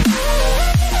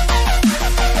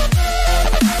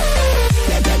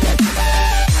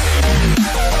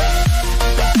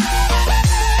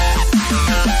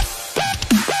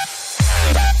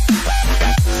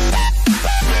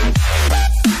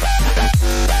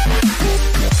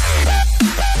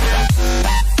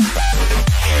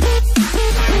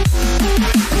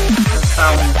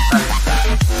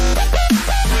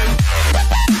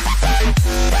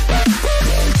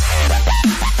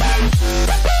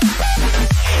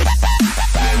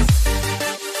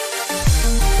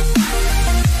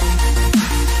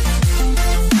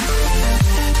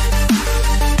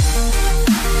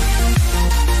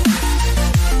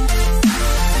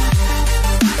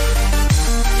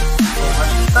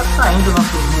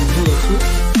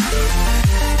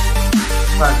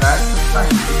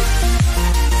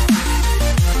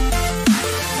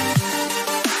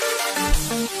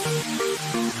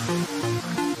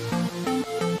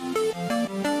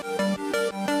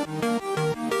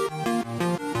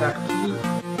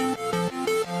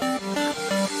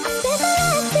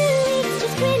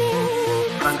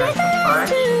 apagar essa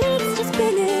parte.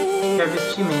 Que é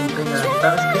vestimento, hein, galera?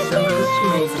 Tava esquecendo do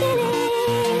vestimento aqui.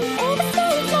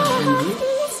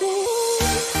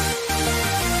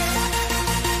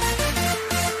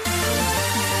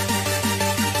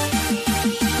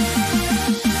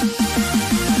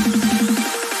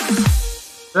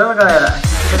 Então, galera,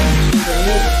 quem estiver assistindo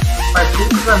aí, compartilhe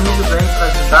com os amigos aí para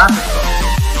ajudar, pessoal.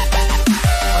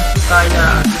 Vamos ficar aí a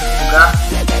divulgar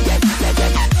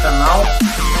o canal.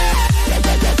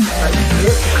 Vai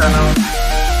inscrever o canal.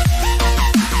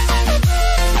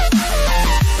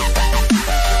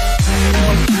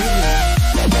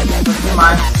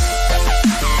 Mais.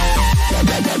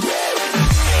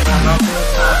 Pra não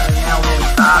começar a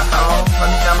aumentar, tal, pra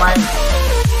me dar mais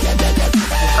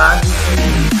vontade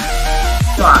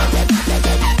de doar.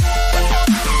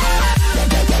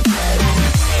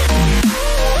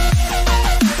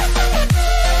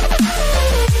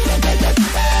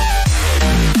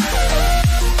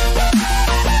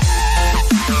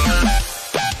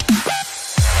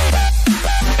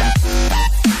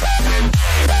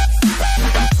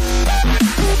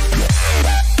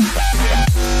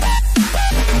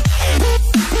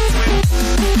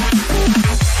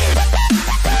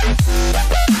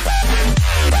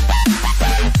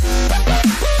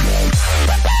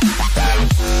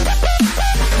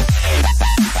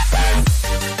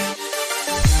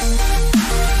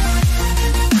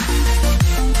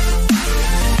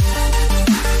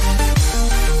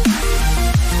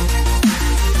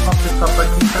 Para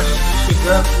quem está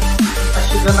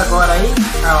chegando agora aí,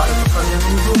 ó, eu estou fazendo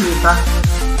um Zumbi, tá?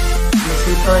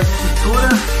 Comecei pela escritura,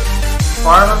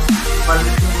 forma, para a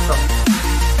definição.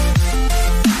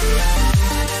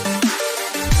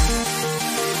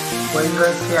 Depois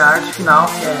vai ser a arte final,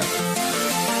 que é a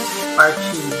parte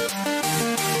que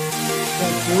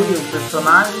conclui o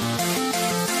personagem.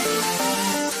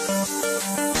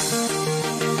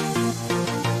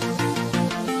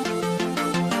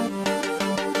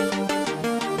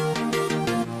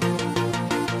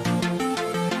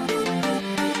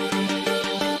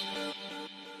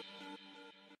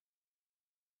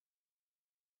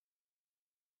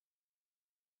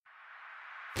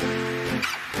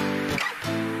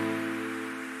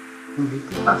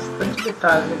 Tem bastante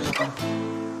detalhes na edição.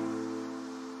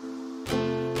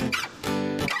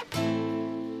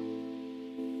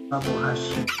 Uma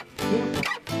borrachinha aqui.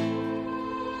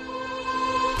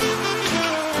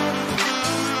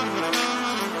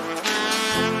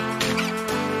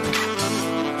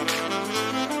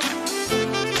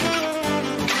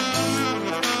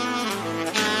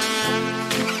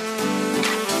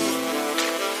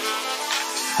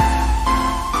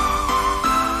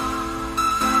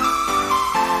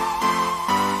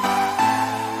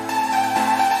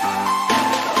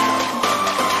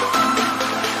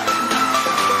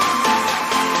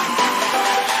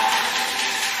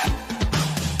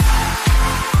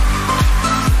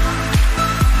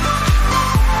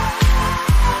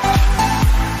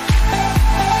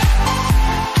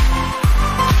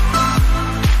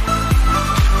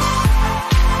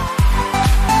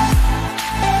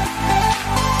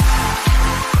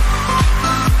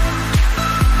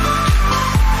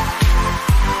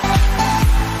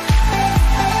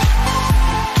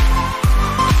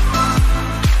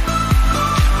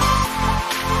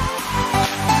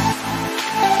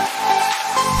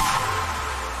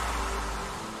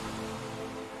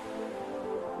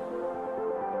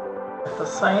 Tá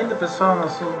saindo, pessoal,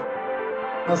 nosso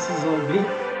zumbi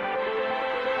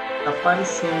tá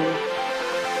aparecendo.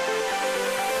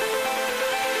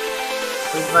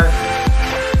 Depois vai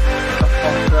tá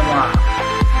faltando a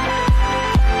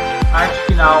arte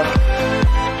final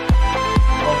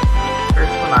do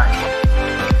personagem.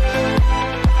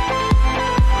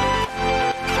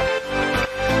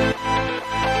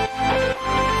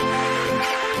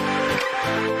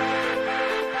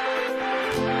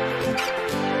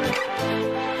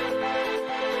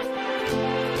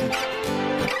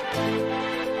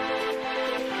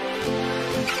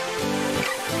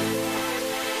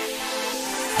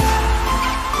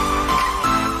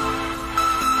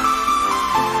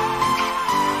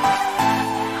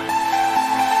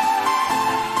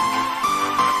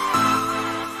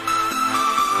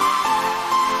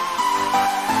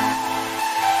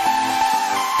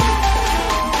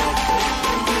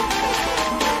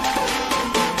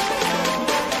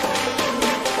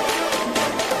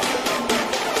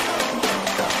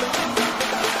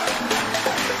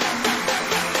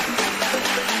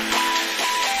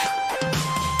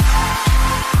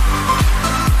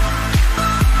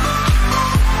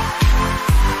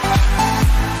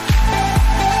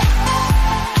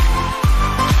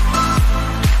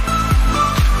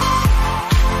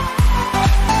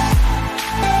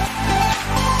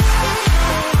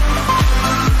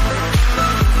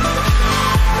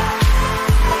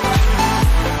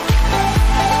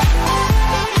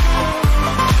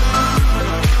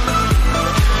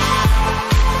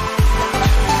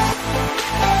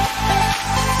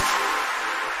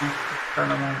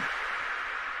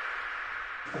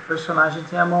 personagem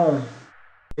tem a mão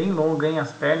bem longa, hein? As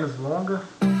pernas longas.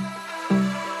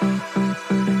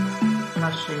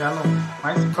 Para chegar no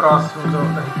mais próximo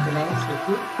da referência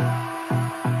aqui.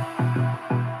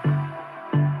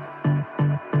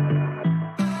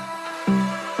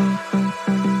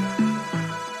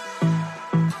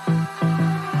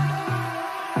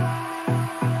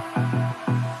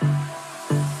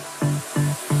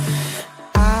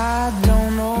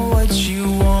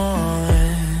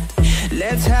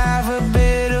 Let's have a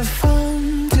bit of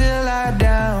fun till I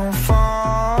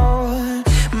downfall.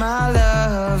 My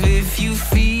love, if you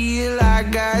feel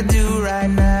like I do right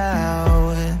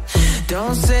now,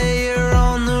 don't say you're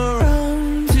on the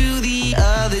run to the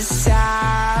other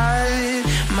side,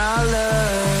 my love.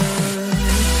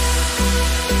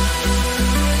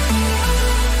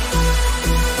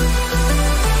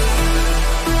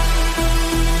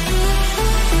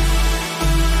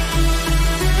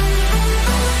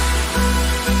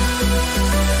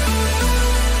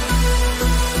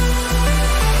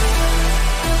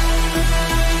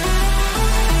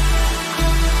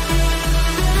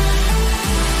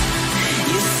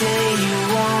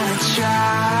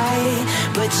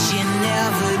 But you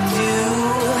never do.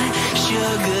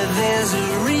 Sugar, there's a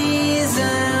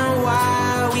reason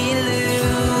why we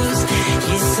lose.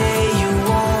 You say you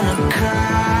wanna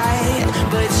cry,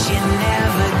 but you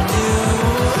never do.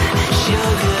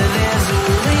 Sugar, there's a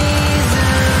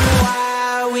reason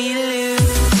why we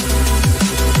lose.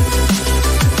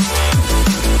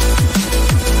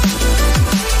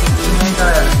 E aí,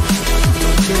 galera,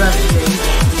 interagia aí.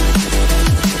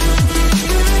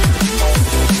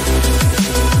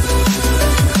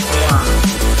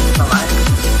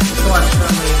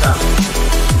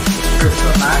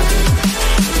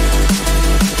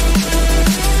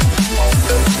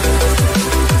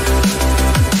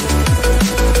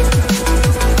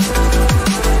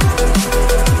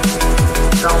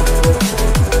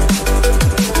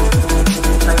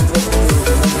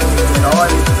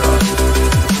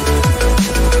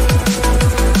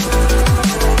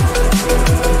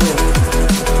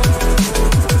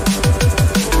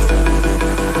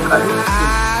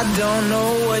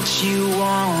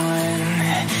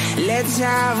 Let's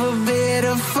have a bit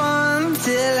of fun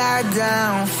till I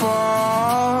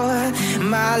downfall.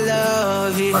 My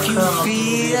love, if you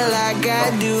feel like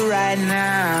I do right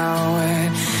now,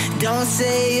 don't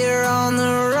say you're on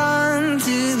the run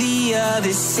to the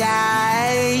other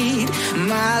side,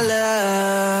 my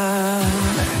love.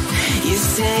 You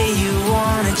say you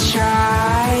wanna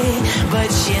try,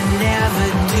 but you never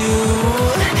do.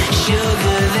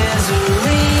 Sugar, there's a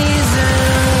reason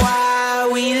why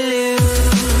we lose.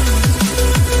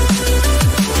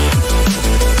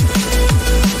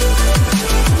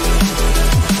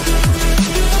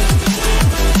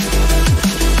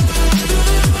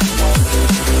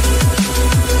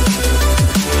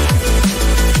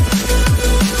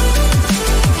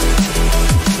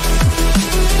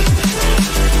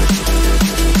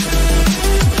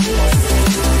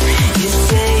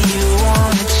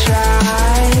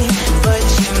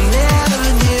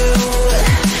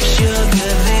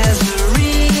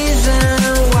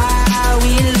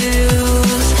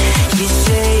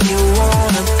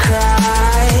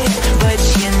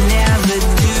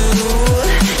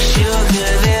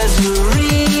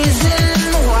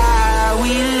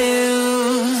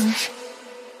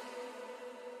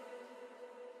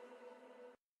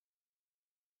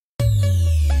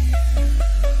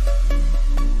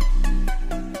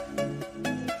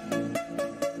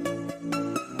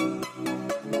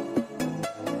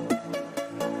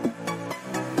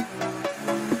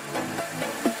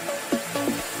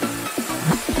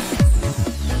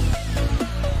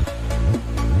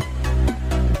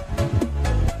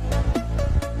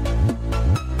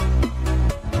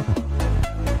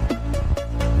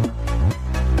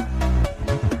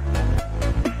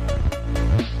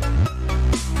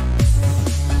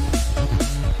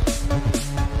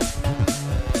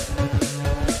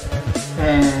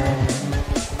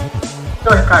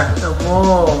 Então, Ricardo, eu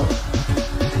vou,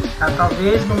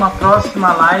 talvez numa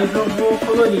próxima live eu vou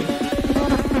colorir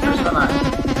o personagem.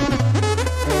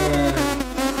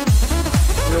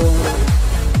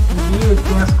 Ele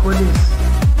tem as cores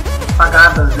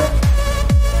apagadas, né?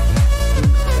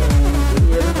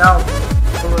 E é legal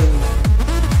colorir.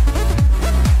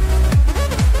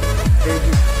 Verde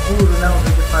escuro, né? Um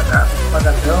verde apagado,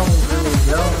 apagadão, um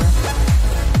vermelhão, né?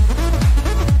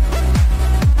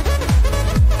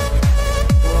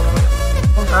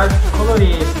 De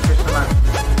colorir esse personagem.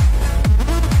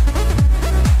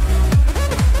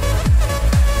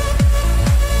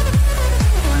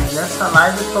 Mas nessa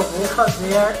live eu só vou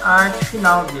fazer a arte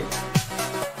final dele.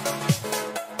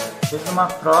 Talvez numa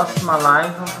próxima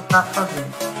live eu vou estar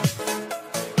fazendo.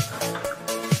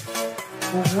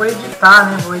 Eu vou editar,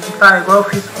 né? Vou editar igual eu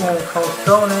fiz com o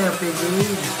Faustão, né? Eu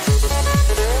peguei,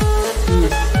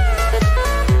 fiz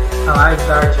a live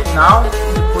da arte final,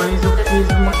 depois eu fiz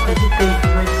uma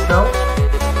edição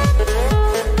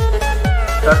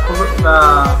da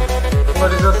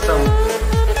colorização.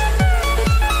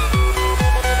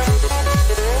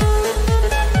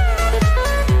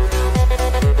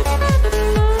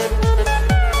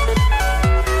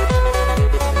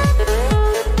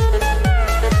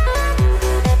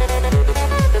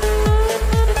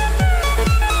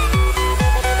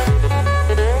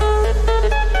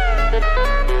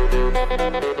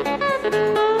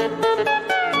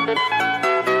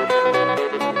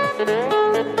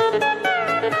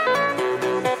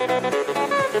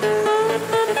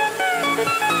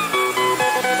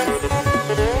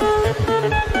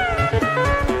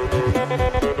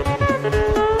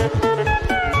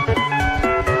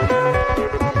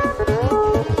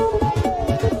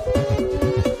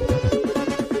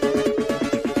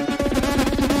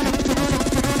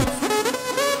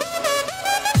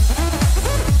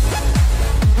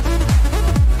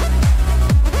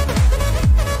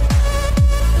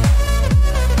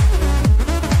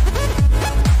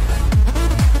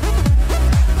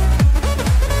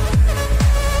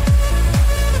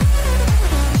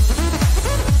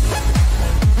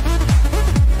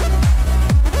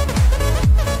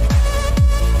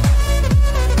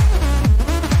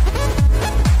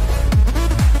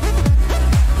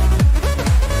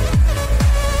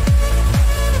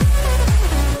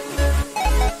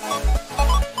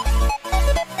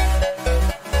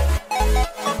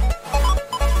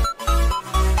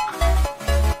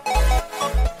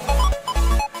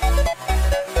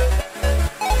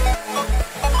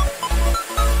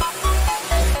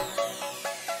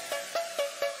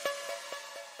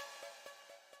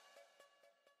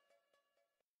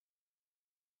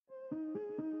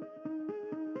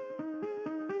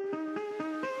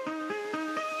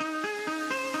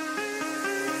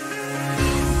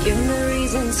 Give me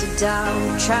reasons to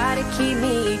doubt, try to keep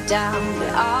me down, but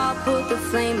I'll put the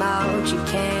flame out, you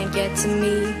can't get to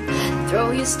me. Throw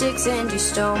your sticks and your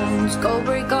stones, go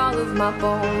break all of my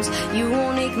bones, you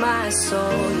won't ache my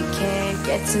soul, you can't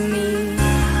get to me.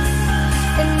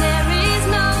 And there is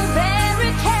no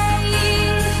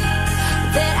barricade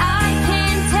that I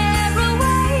can tear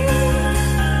away.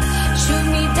 Shoot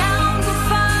me down, go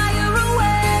fire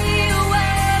away,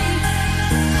 away.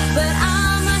 But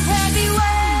I'm a heavyweight,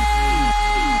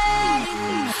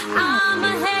 I'm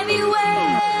a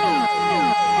heavyweight,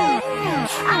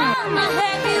 I'm a heavyweight, I'm a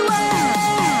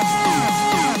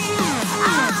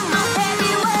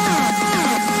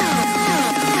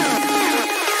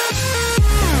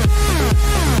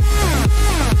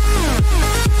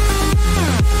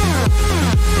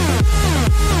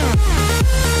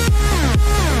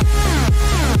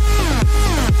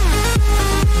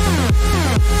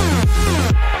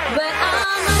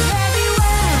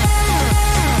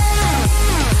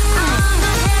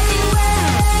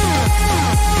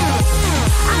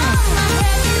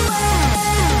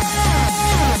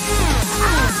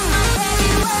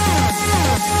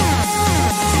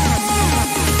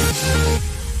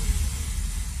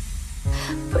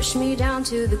push me down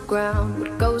to the ground.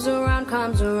 What goes around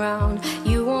comes around.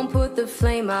 You won't put the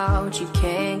flame out, you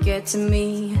can't get to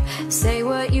me. Say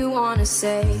what you wanna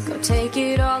say, go take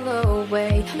it all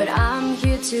away, but I'm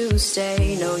here to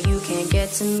stay, no you can't get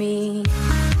to me.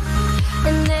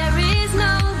 And there is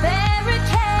no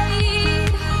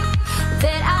barricade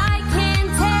that I can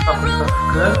tear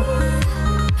away.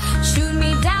 Shoot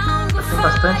me down, go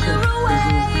fire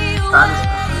away, away.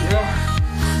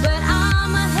 But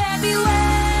I'm a heavyweight,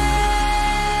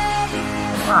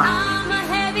 I'm a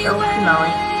heavyweight, É o final,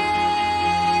 hein?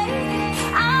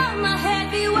 I'm a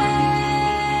heavyweight,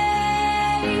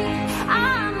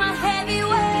 I'm a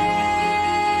heavyweight.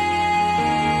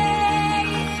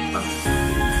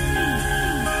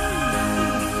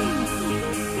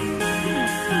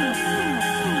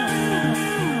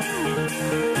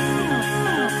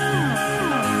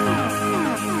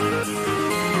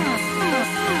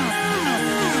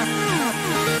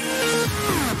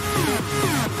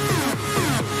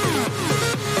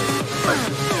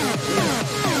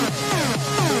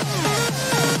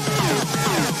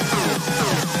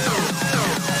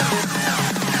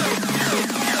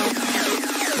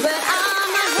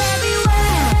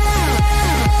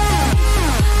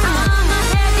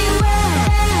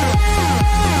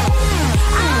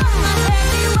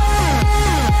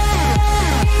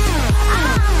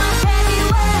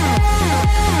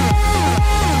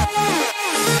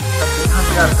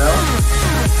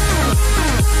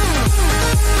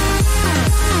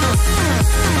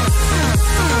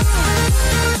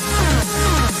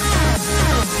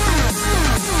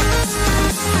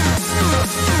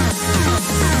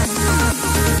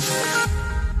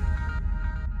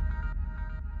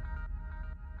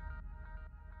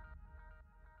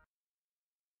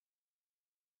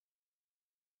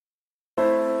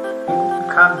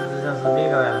 complicado de desenhar zumbi,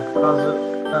 galera, por causa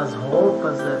das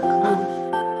roupas, é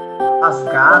tudo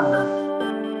rasgado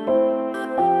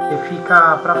e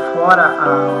fica pra fora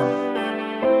a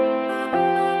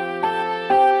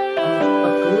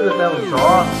musculatura, né, os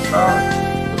ossos, tal.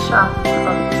 Chato,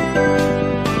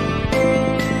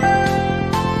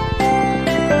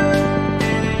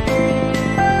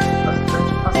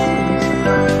 bastante paciência,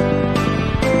 cara.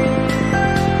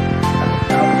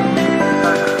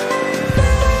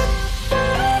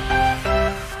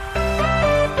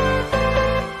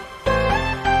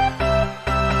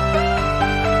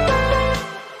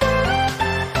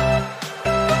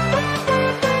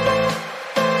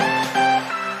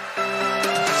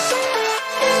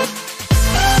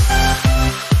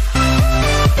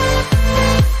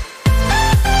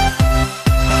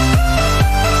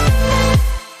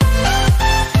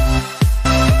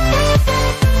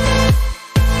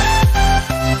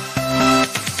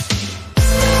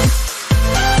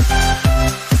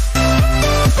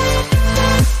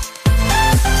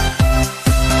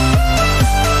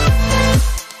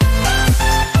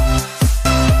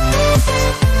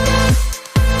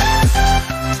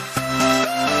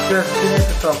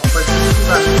 Pessoal, compartilha com os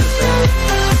amigos aí.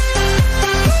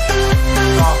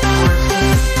 Ó,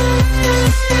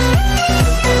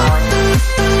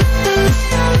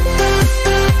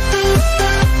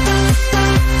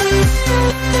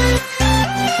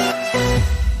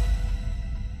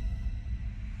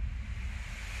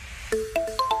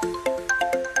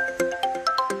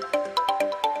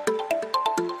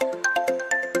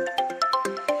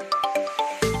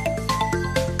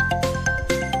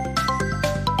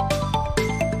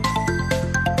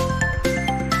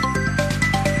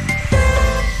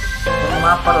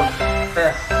 para os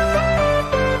pés.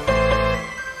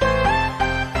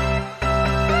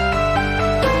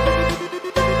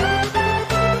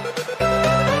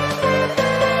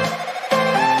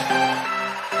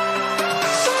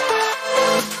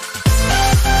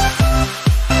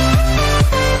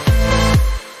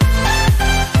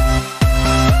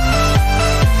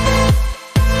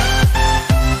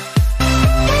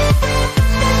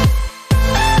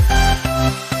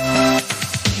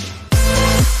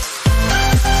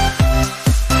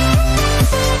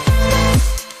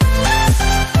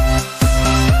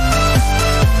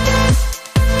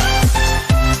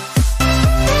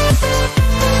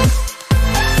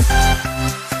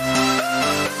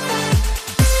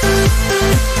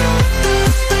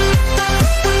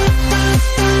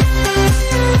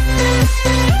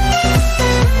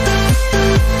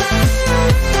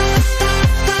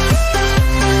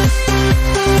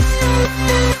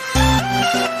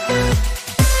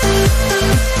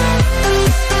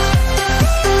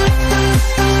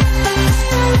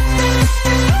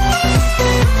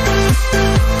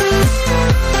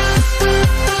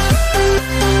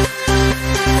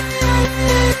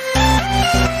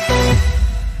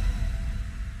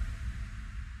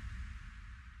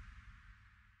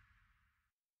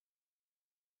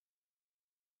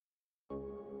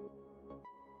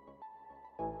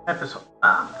 Pessoal,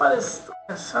 apareceu,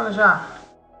 começando já.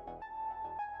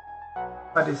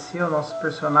 Apareceu o nosso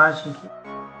personagem aqui.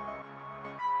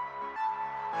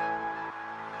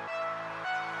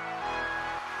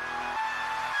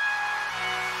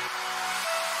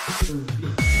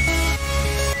 Zumbi.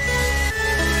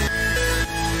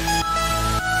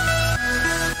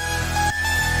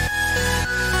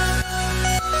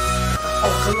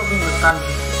 Faltando algum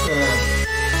detalhe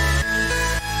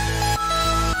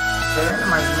perna,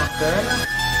 mais uma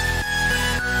perna.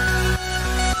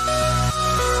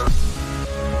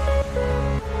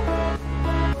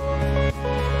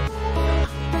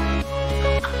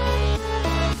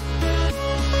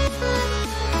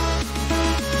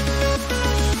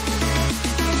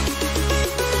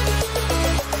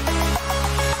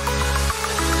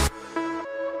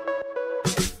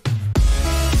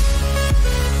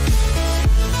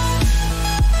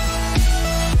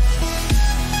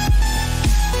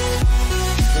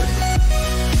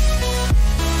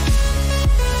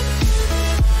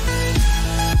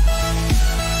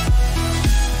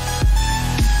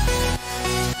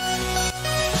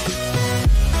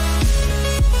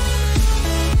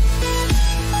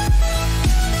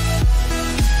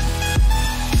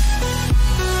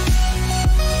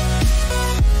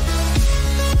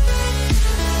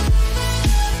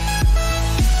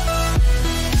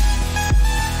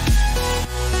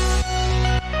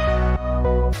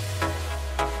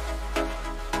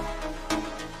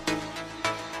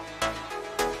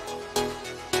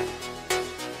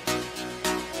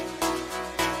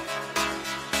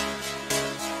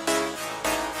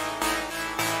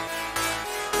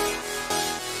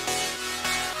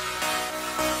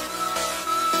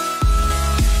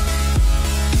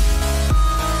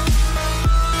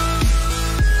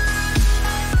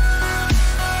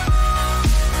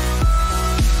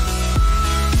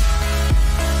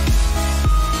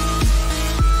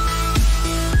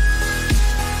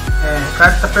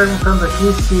 Ricardo está perguntando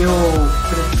aqui se eu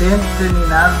pretendo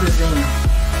terminar o desenho.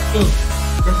 Sim,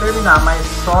 pretendo terminar, mas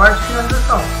só a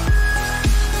finalização.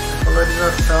 A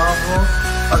colorização eu vou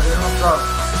fazer no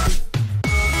próximo.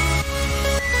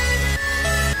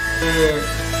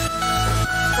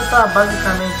 Tá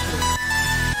basicamente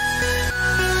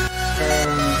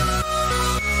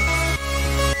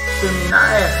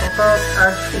terminar, falta a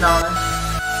arte final, né?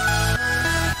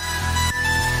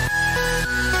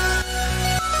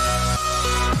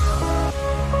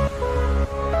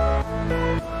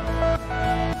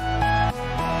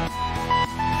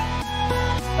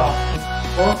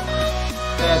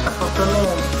 Tá faltando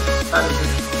detalhes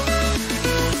aqui.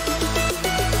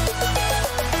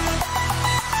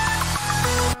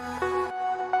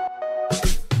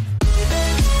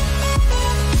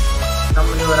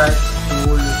 Vamos melhorar esse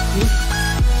olho aqui.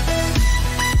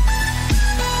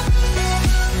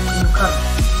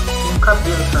 E no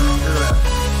cabelo também, viu?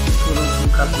 Por último,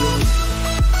 cabelo.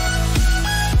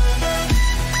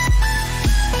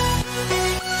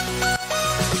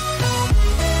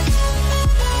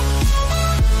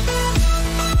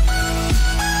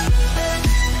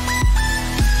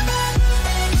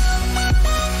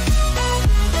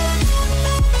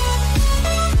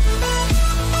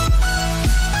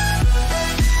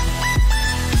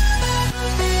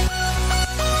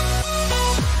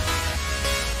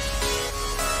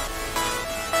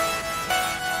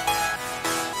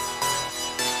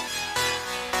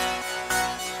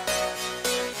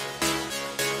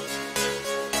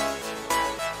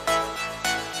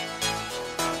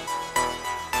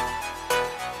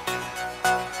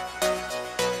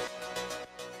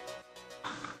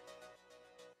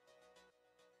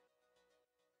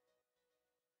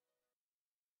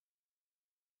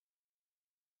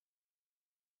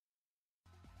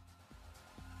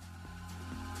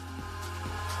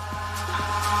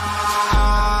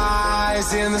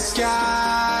 In the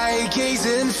sky,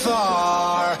 gazing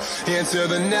far into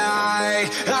the night,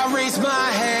 I raise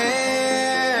my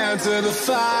hand to the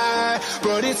fire,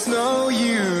 but it's no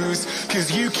use,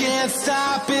 'cause you can't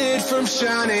stop it from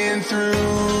shining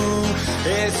through.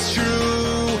 It's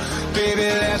true, baby,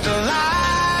 let the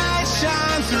light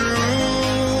shine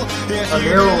through. If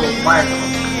you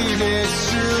believe it's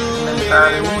true,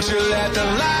 baby, won't you let the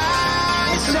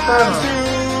light shine through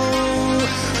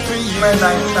for you.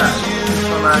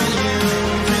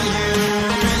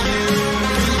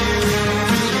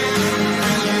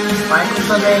 Michael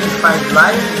também faz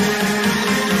live.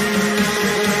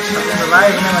 Tá fazendo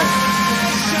live, né, Michael?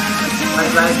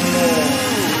 Faz live no YouTube.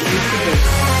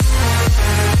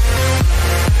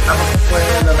 Tava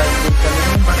acompanhando a live dele também,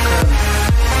 muito bacana.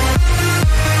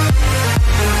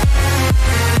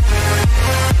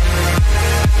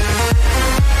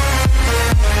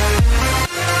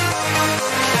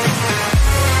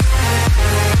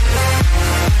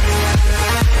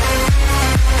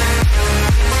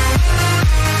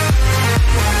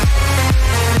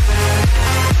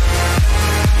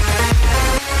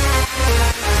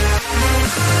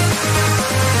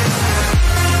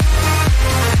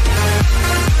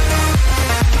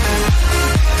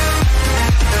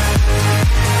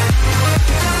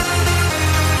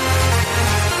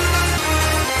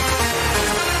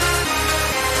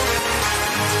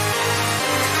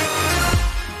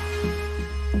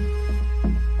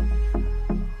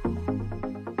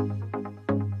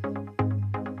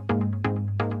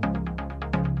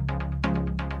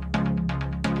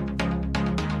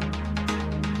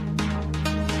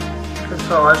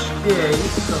 Pessoal, acho que é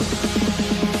isso.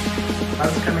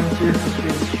 Basicamente isso aqui.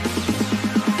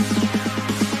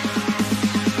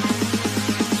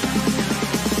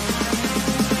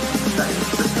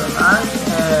 Esse personagem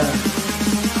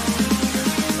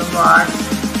dando a arte de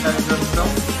finalização.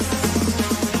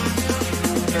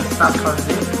 Começar a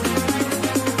fazer.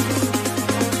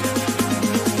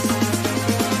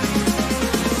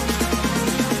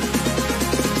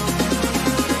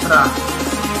 Para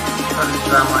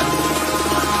finalizar mais.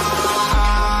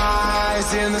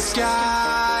 In the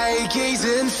sky,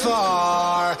 gazing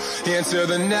far into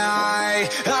the night,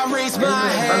 I raise my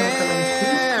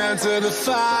hand to the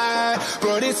fire,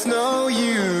 but it's no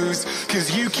use, 'cause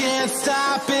you can't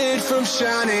stop it from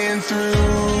shining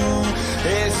through.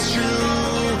 It's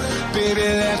true, baby,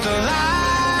 let the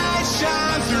light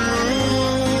shine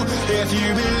through. If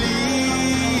you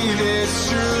believe it's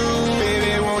true,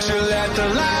 baby, won't you let the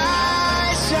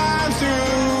light shine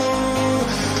through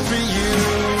for you.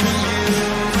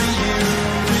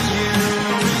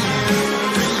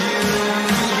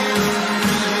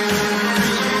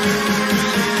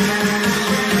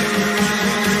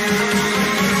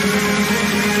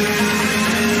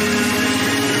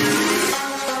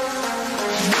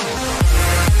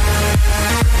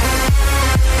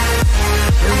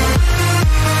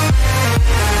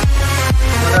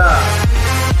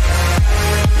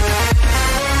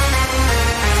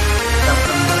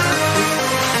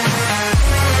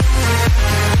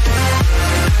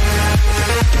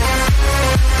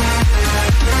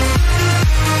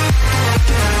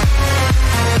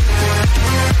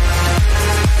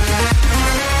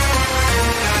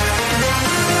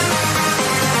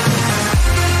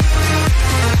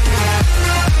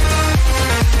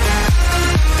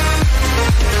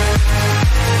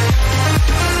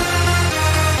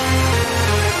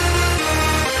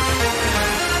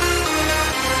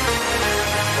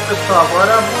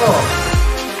 Vou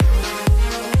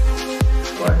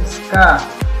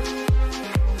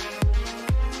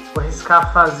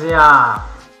arriscar fazer a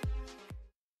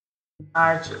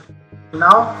arte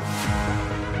final.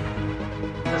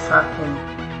 Vou começar com.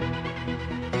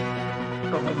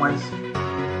 Deixa eu arrumar isso.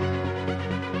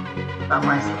 Dá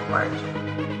mais essa parte.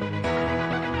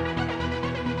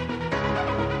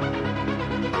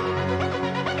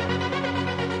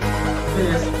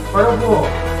 Beleza, agora eu vou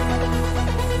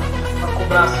com o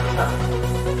braço já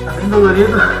tá bem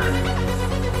dolorido.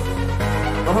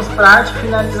 Vamos para a arte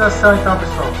finalização então,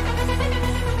 pessoal.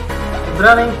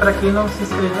 Lembrando, hein, para quem não se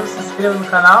inscreveu, se inscreva no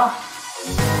canal e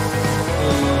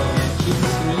ative o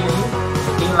sininho aí,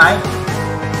 deem like.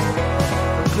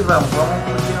 Vamos que vamos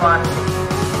continuar aqui.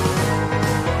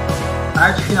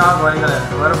 Arte final agora, hein, galera.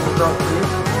 Agora eu vou dar o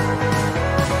preto.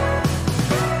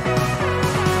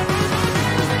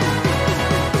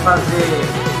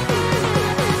 Fazer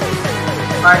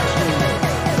parte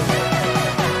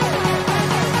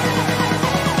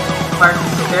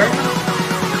externa.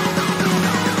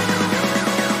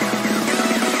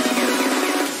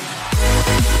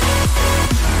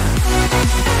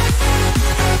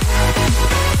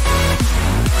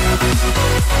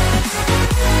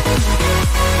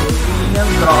 E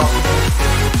drop.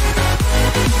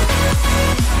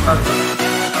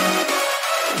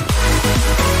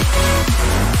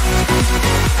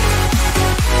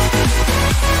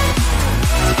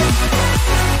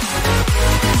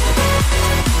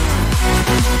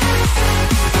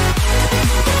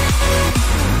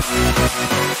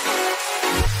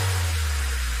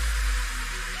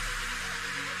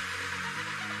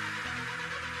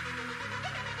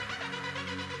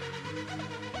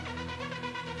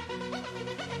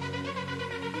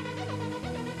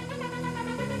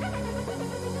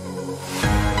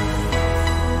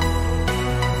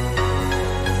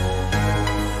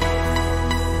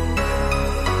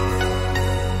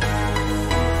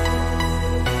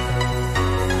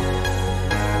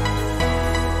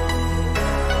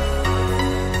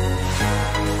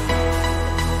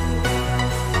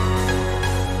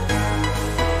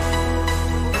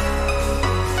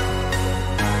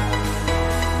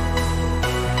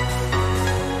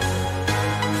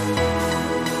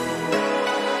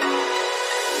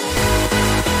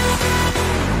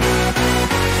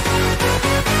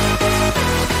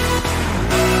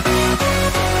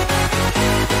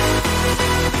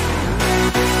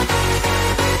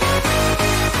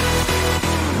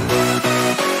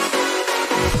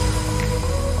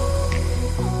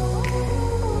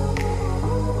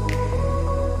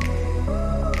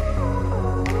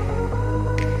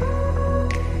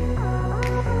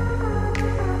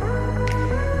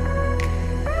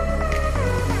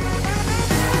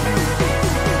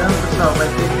 Vai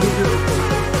ter vídeo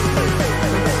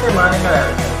toda semana, hein,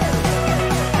 galera?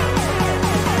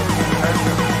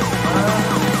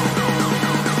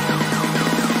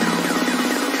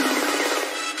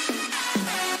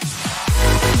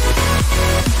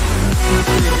 Se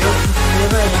inscreveu, se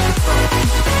inscreva aí, pessoal.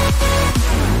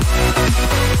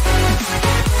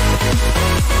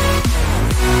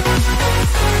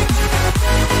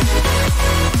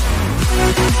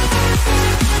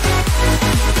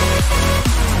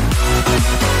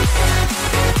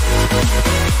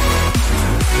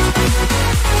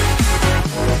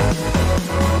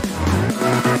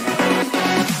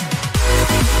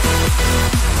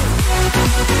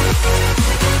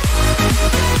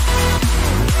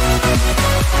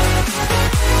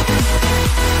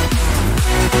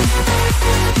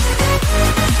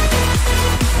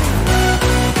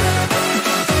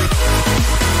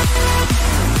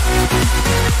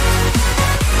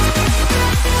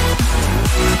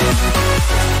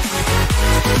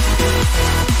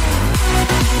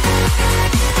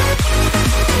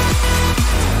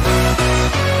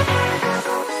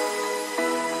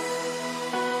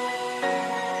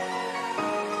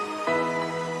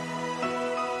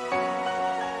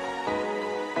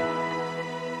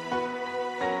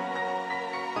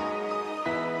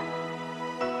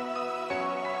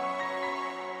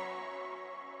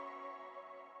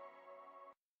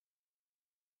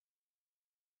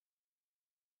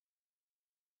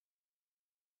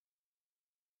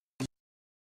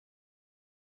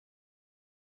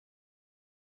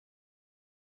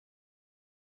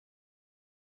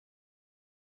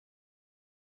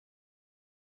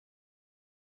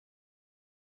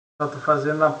 Só tô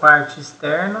fazendo a parte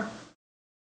externa.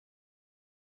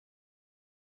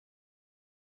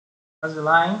 Quase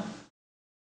lá, hein?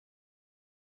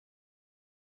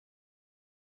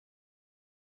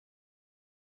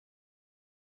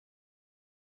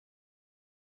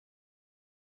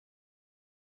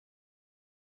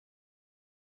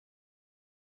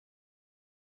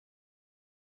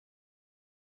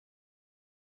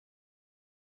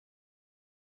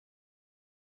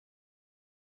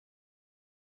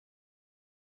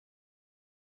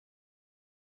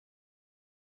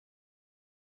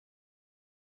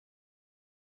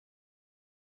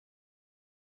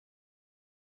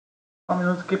 Um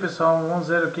minuto aqui, pessoal. Vamos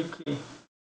ver o que que...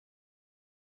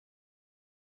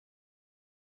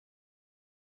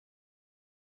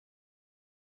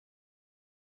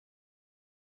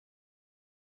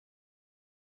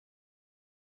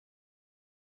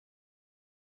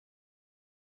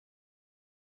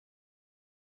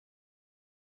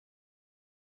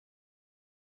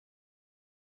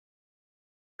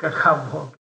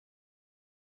 Acabou.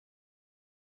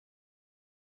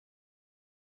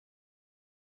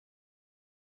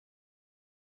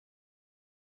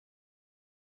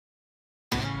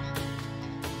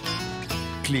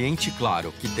 Cliente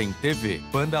Claro, que tem TV,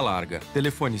 banda larga,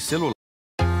 telefone celular.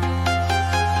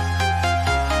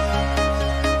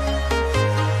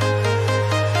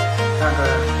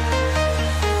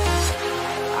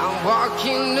 I'm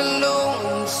walking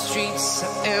alone, the streets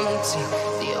are empty.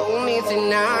 The only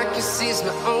thing I can see is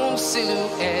my own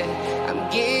silhouette. I'm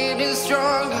getting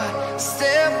stronger,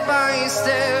 step by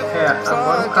step.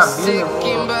 Clock is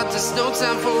ticking, but there's no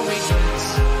time for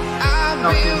regrets. I've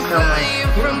been flying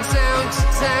from town to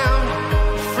town,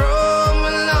 from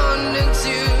London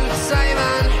to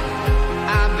Taiwan.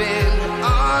 I've been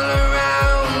all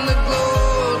around the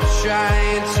globe,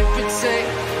 trying to protect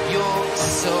your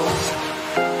soul.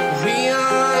 We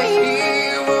are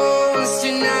heroes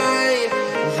tonight.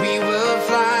 We will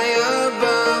fly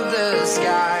above the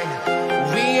sky.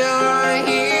 We are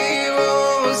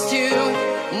heroes tonight.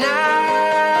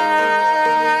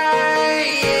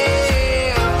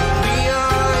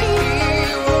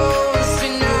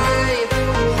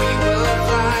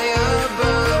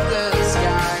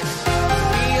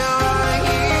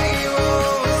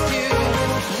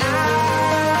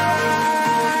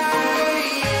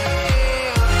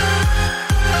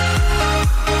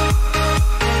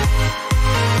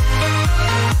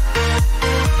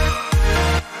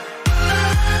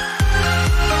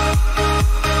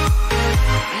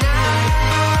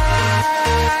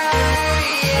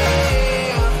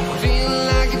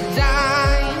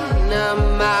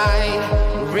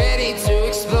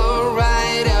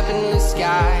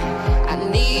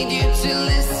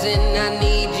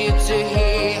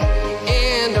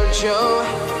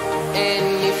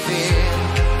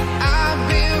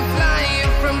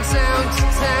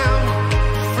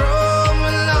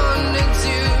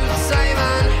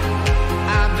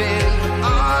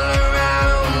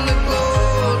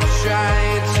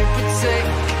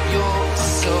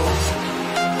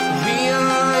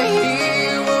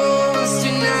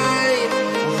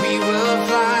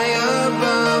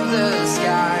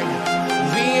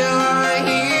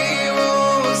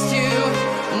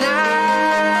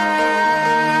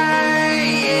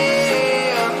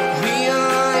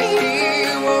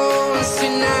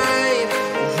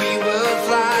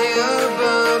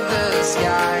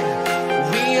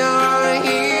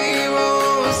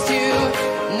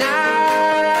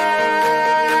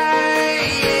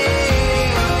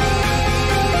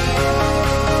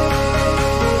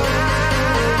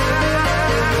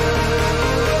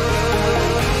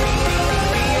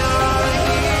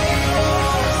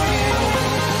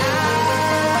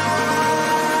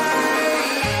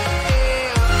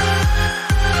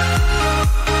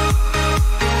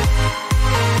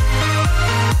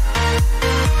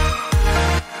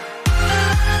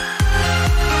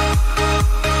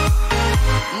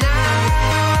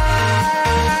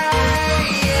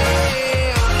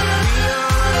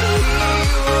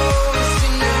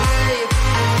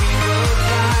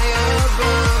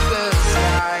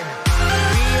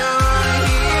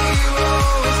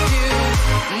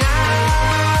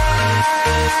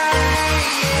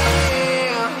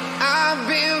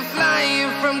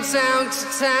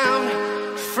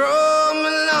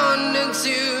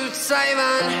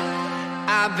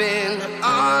 I've been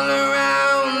all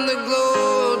around the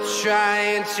globe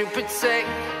trying to protect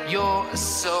your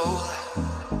soul.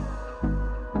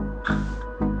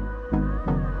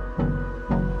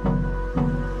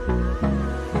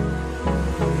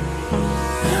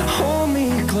 Hold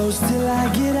me close till I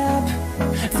get up.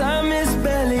 Time is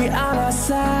barely on our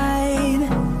side.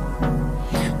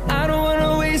 I don't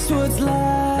wanna waste what's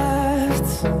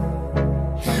left.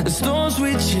 The storms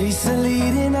we chase are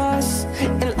leading us,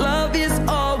 and love is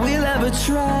all we'll ever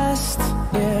trust.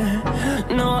 Yeah,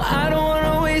 no, I don't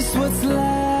wanna waste what's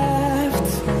left.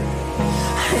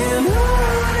 And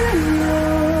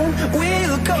on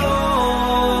we'll go,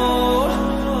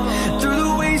 through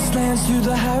the wastelands, through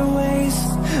the highways,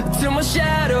 till my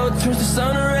shadow turns to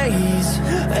sun rays.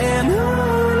 And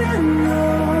on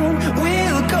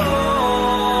we'll go,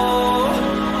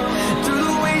 through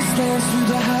the wastelands, through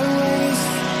the highways,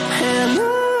 and on.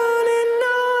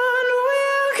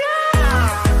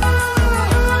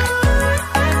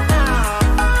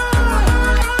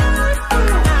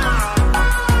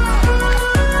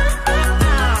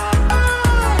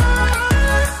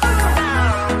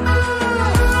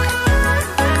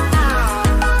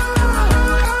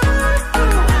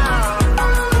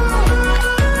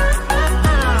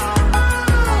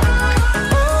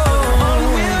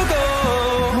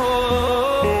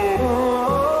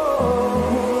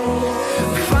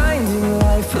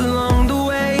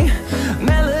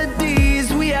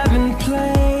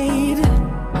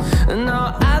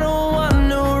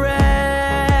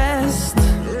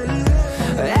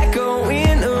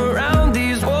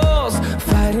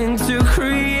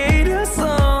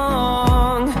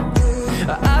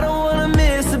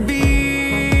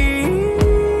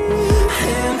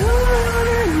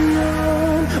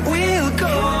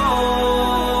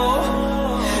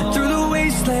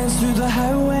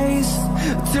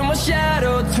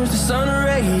 shadow turns to sun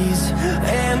rays,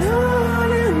 and on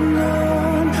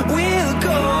we'll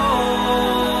go,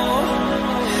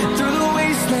 through the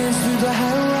wastelands, through the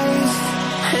highways,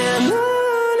 and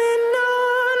on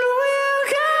we'll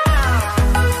go.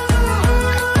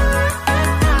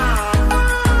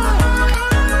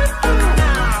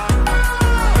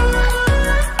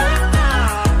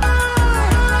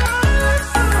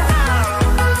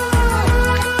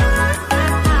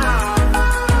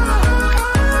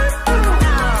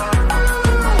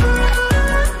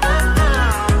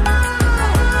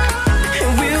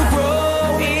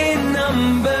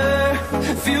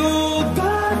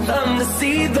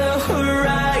 See the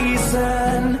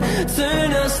horizon,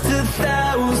 turn us to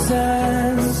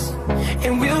thousands,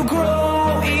 and we'll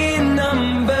grow in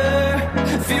number,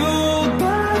 fueled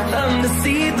by them to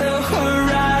see the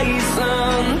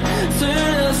horizon,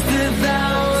 turn us to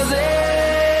thousands,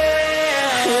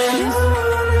 and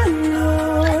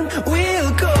on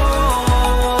we'll go,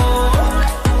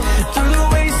 through the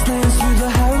wastelands, through the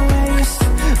highways,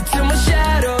 till my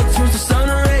shadow turns to sun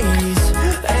rays,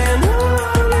 and on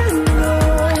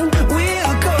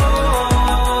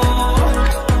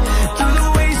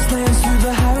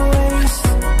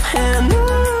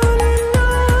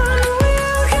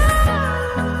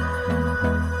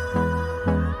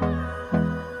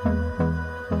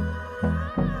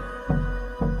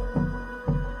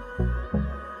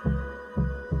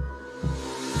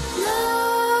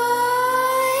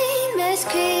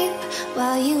creep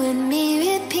while you and me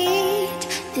repeat.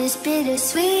 This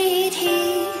bittersweet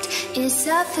heat is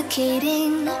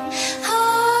suffocating.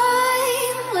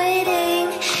 I'm waiting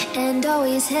and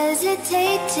always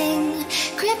hesitating.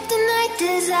 Kryptonite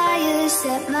desires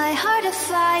set my heart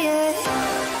afire.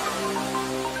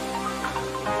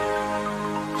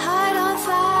 Heart on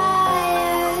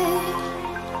fire.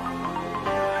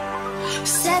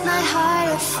 Set my heart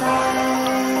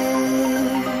afire.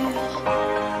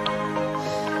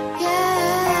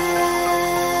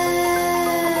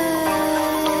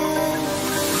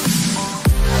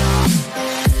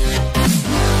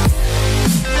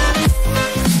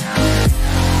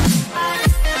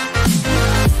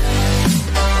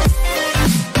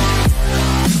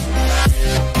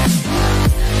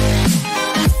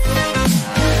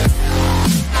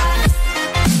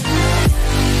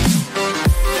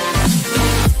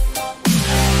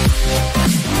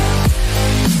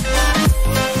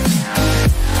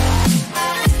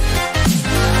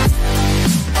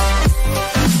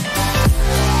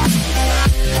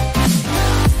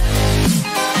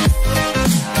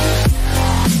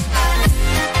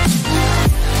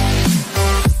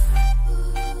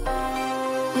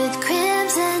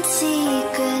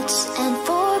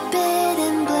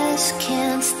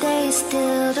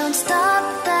 Don't stop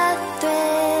that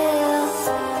thrill.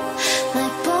 My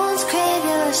bones crave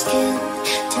your skin.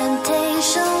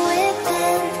 Temptation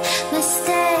within.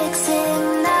 Mistakes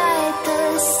ignite the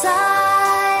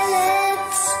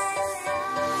silence.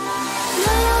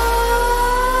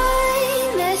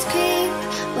 Nightmares creep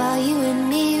while you and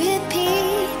me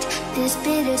repeat. This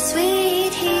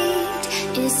bittersweet heat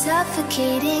is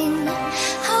suffocating.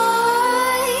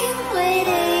 I'm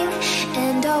waiting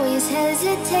and always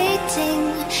hesitating.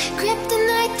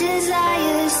 Kryptonite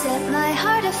desires set my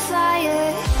heart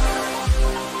afire.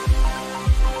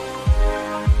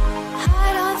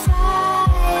 Heart on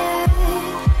fire.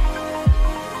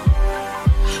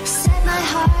 Set my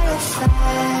heart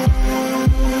afire.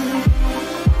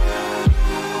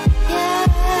 Yeah.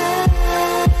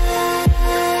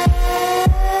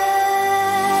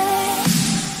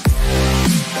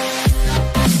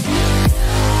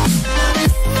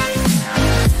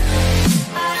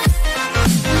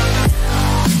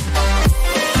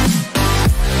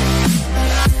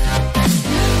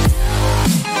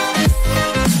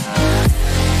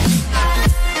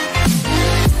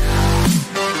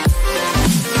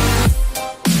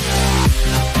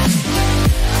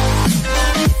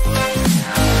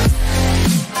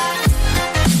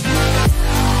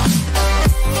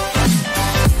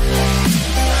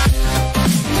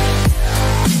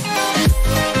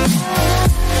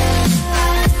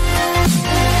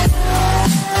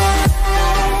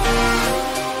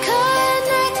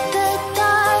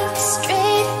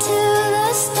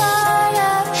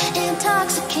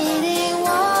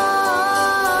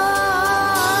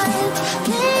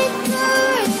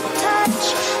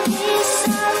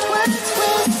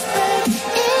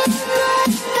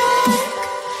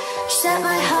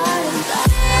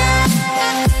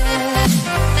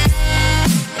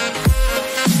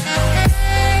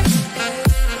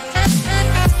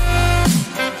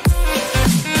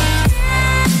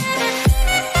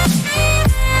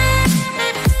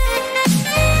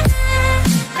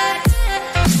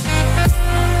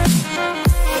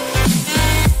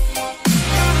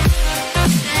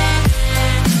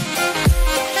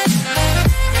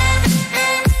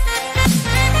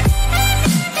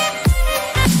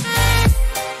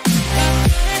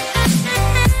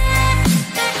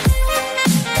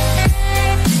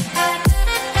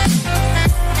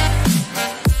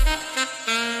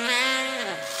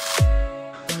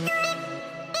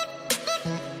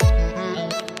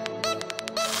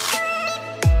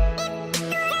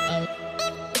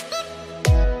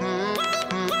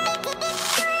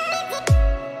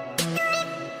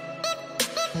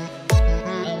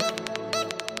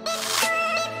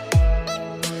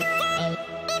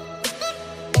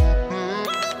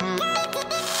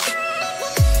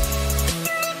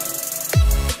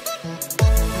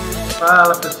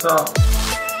 Fala pessoal,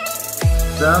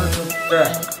 dando quem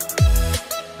estiver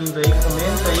vindo aí,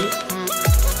 comenta aí,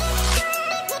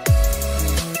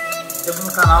 inscreva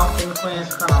no canal, quem não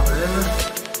conhece o canal, beleza?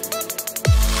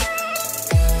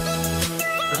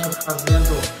 Eu estou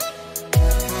fazendo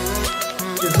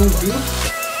Zumbi,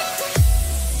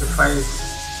 que faz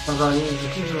umas horinhas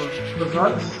aqui, 2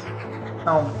 horas,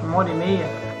 não,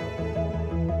 1h30.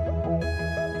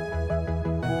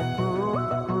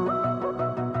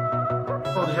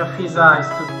 Já fiz a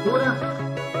estrutura,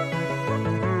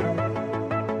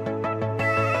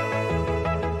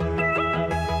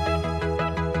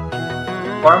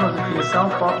 formas de definição,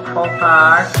 falta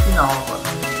a arte final agora.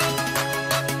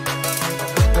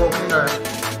 Um pouco melhor.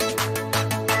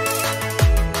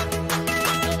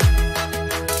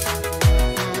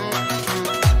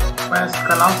 Conhece o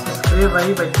canal, se inscreva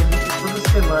aí, vai ter vídeo toda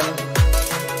semana.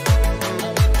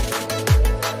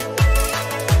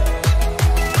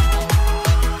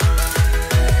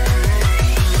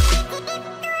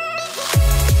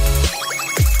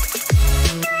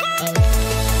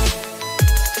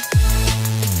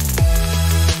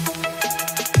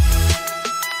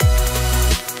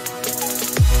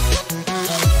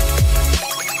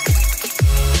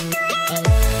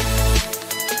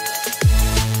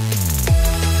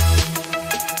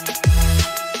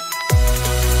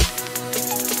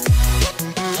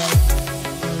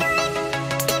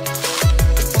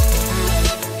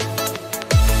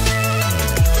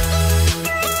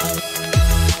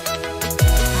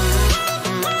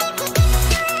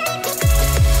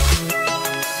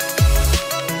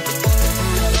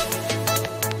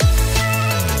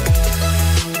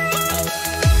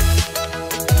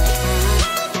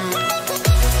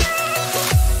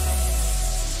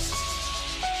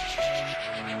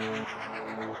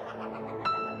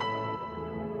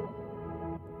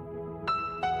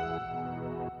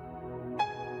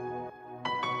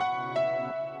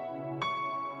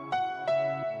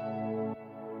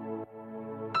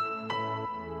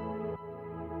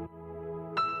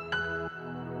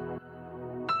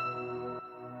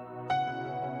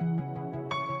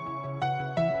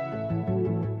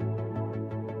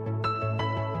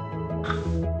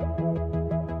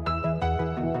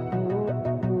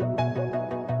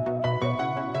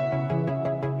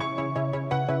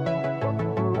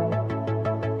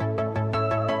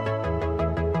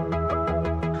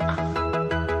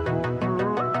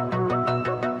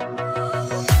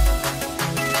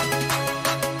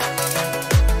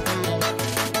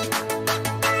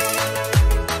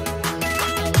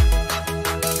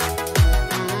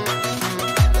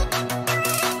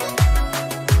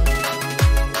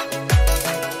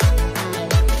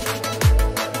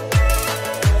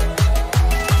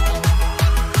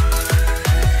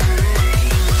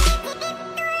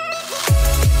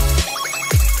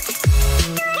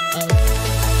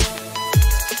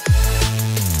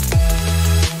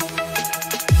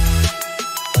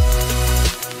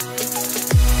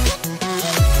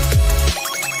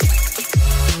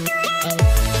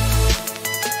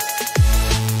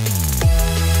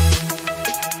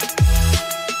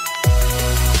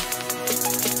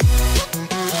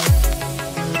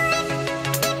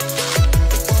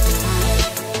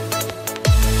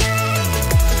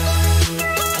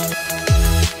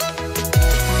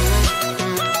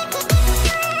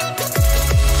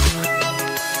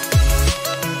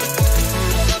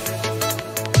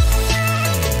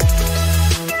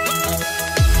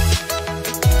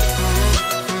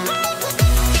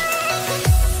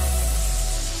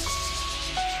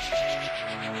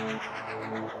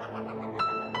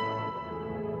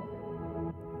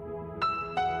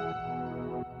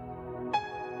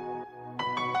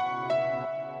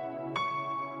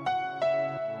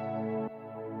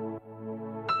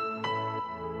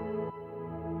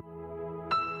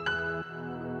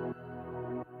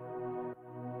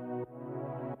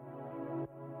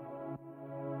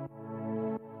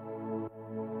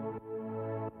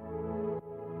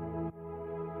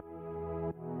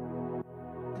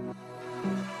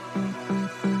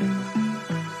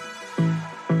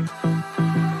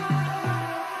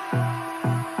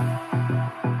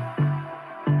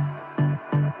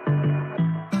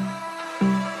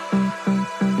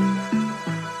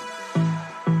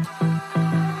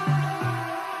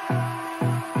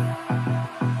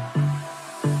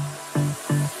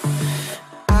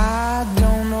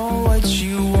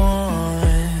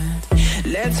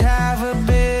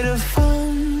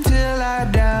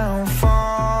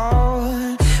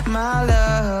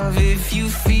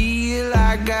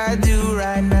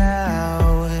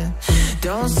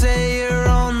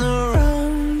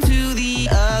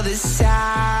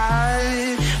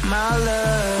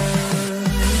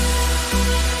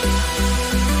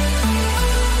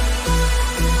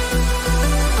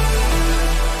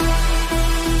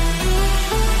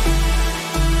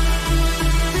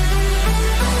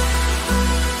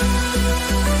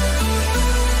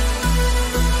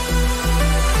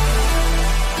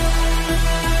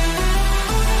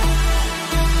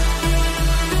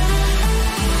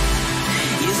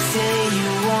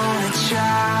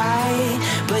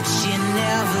 but you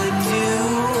never do.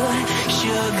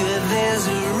 Sugar, there's a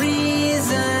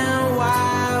reason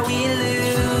why we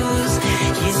lose.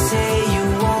 You say you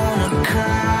wanna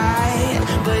cry,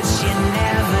 but you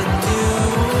never do.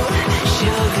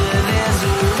 Sugar, there's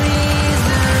a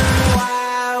reason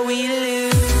why we lose.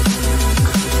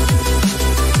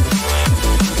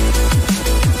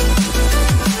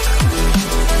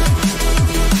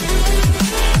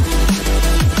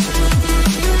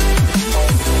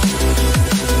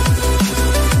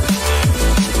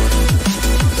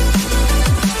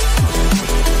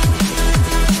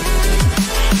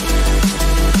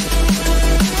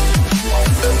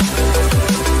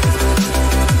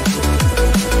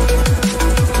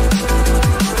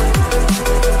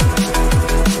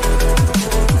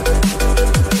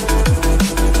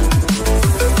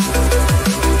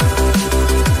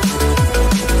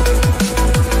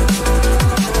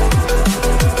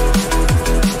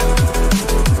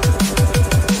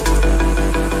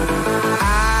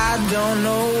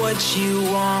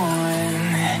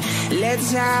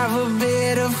 Let's have a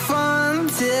bit of fun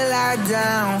till I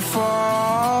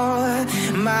downfall.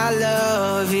 My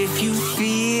love, if you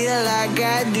feel like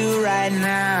I do right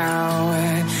now,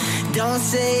 don't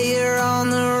say you're on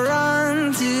the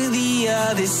run to the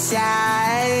other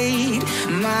side.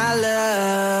 My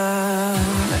love,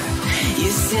 you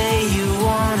say you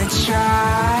wanna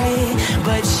try,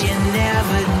 but you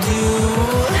never do.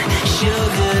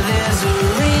 Sugar, there's a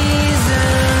reason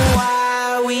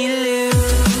why we lose.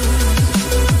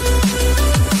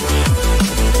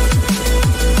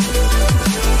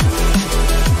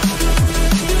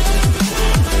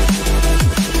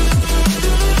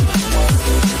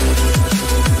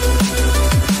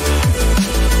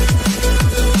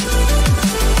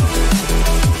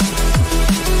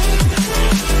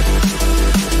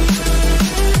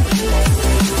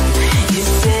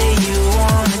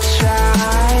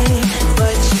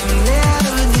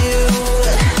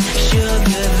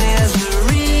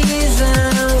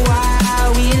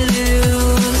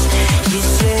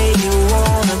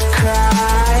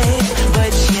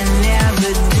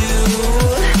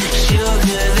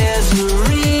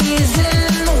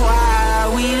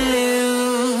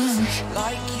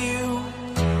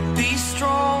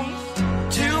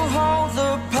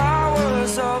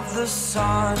 The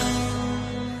sun,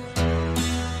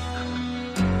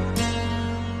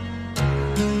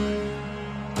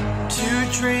 to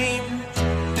dream,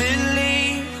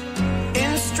 believe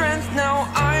in strength. Now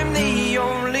I'm the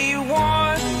only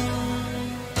one,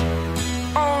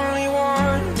 only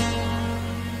one.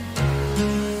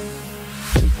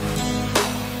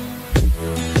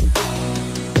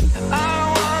 I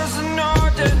was an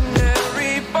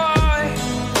ordinary boy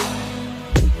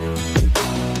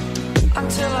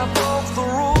until I broke the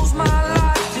rules, my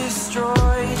life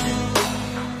destroyed.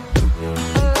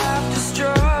 Life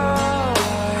destroyed.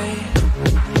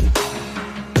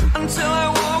 Until I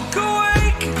woke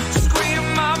awake, scream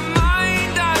my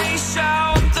mind, I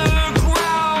shout, the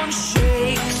ground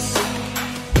shakes.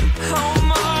 How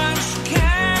much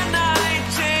can I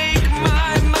take?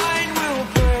 My mind will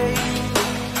break.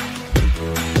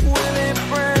 Will it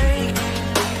break?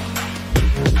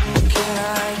 Can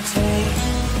I take?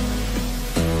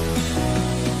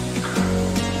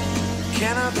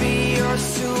 Can I be your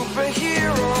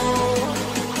superhero?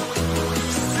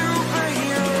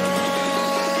 Superhero.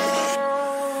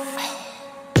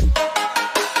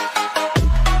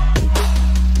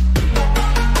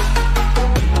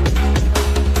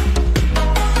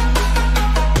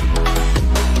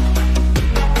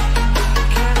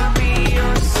 Can I be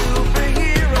your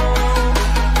superhero?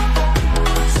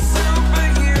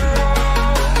 Superhero.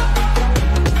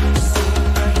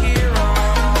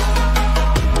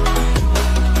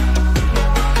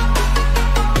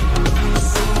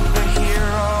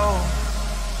 Superhero.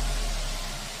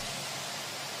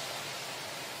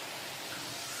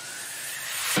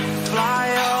 Fly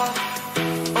off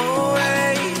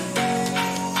away.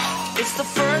 It's the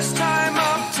first time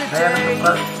of today.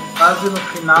 Quase no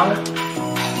final.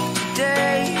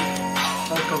 Day.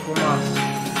 Falta algumas.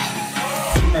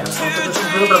 Falta deixa eu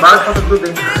ver o trabalho, falta tudo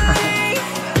aí.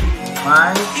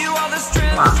 Mas You are the vamos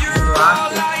strength, lá, you're eu all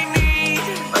acho I need.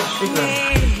 que vai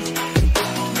chegando.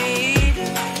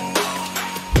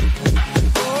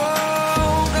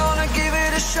 Oh, gonna give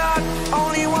it a shot.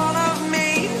 Only one of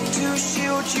me to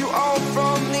shield you all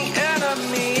from the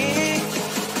enemy.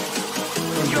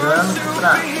 Lembrando que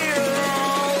para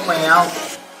acompanhar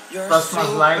as próximas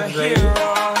lives aí,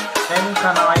 segue o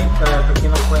canal aí, galera, pra quem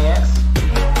não conhece.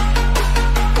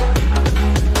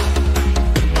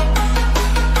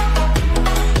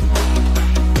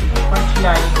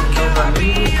 Compartilhar aí com os meus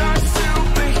amigos.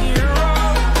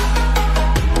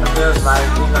 Vai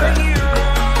aqui, galera.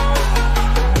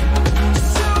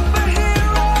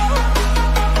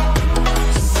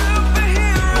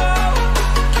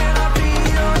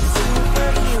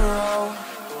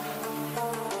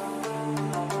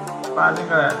 Quase,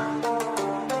 galera.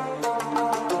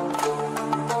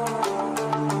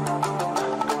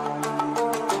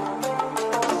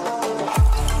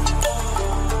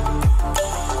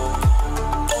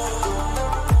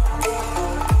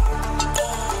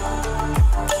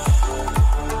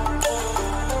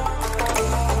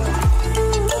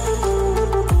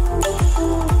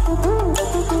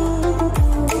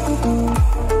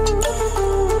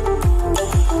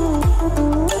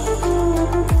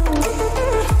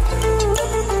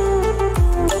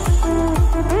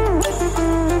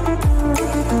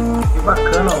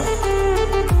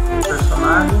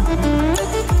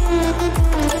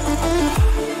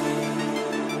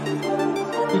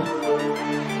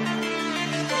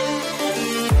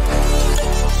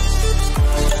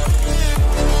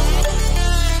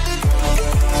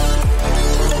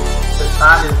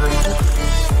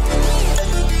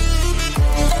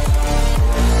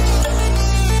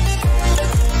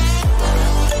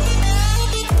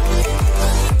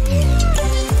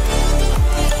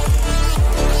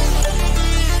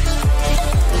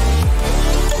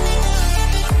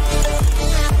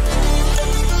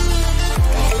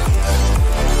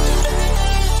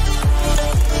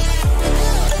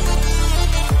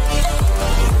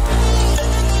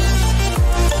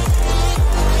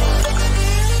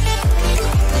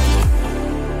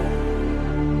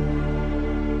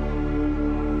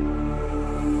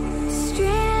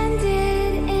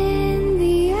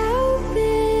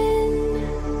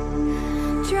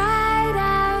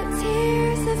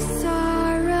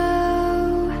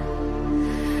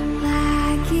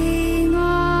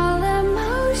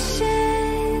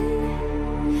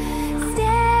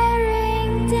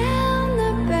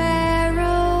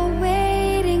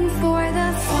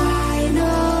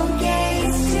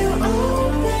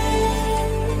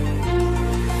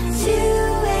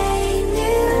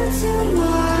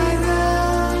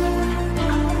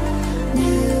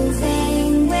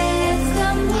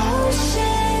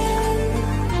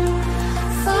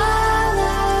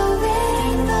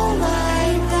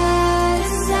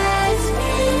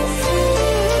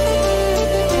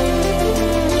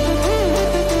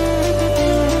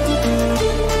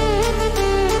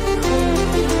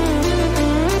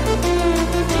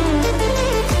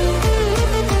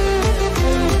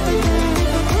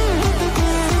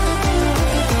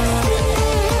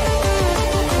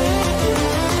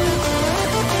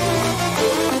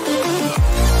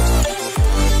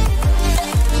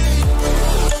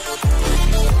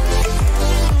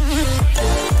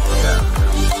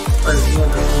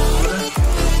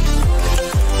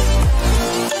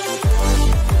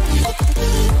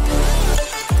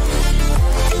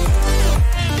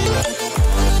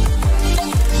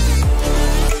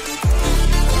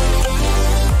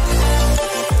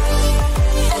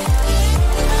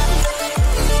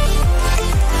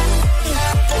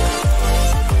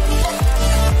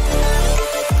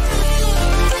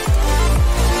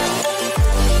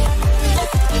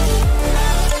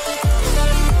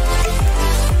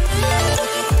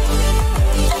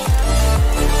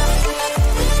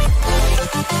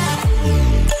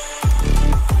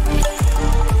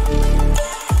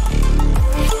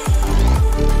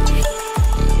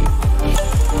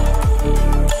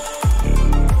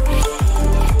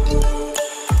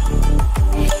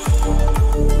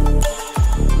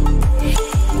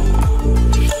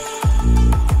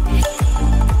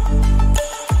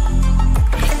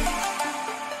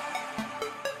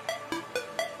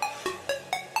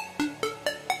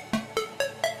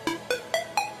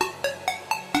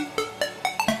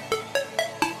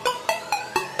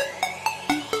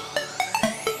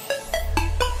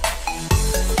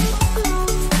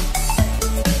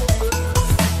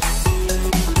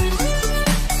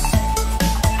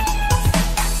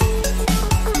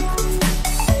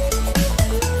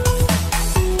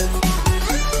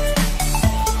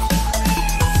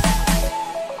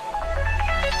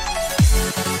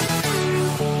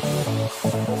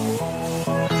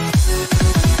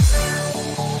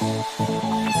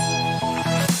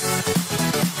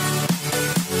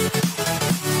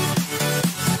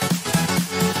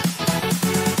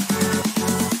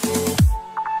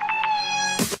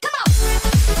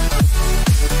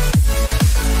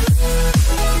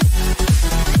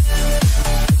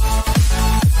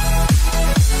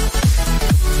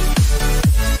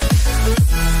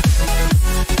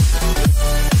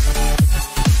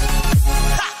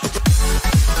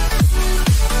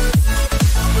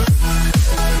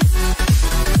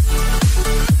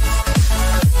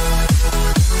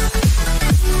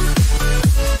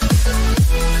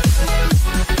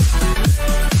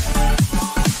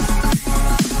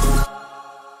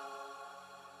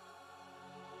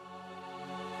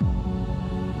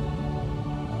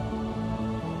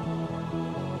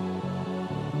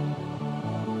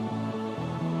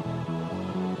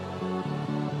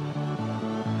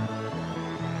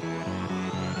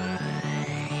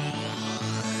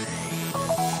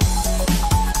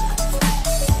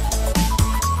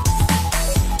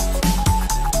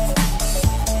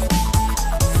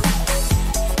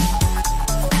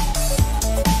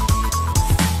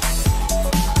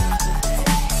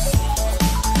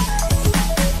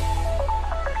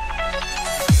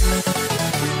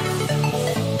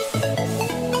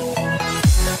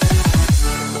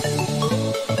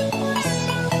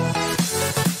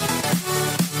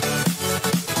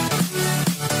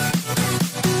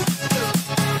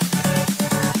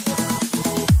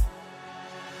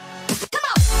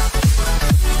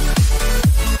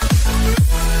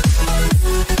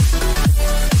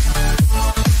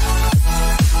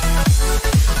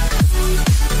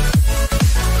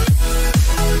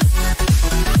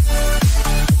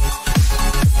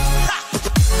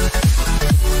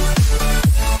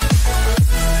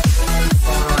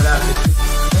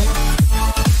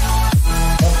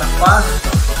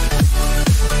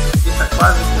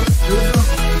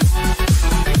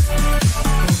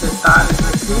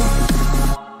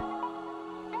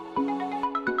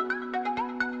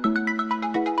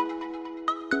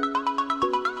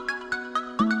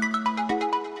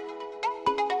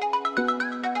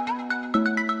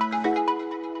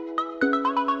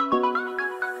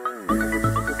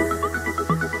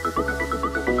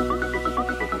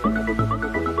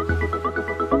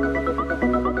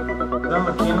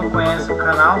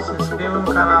 canal, se inscreva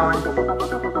no canal, hein?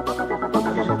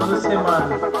 Vídeo toda semana.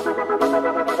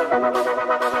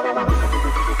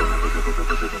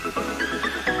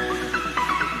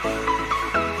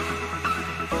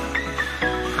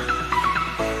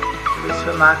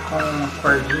 Selecionar com uma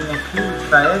cordinha aqui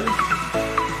para L,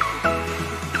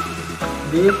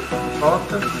 B,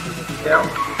 volta, Del,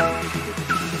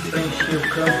 preencher o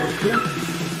campo aqui.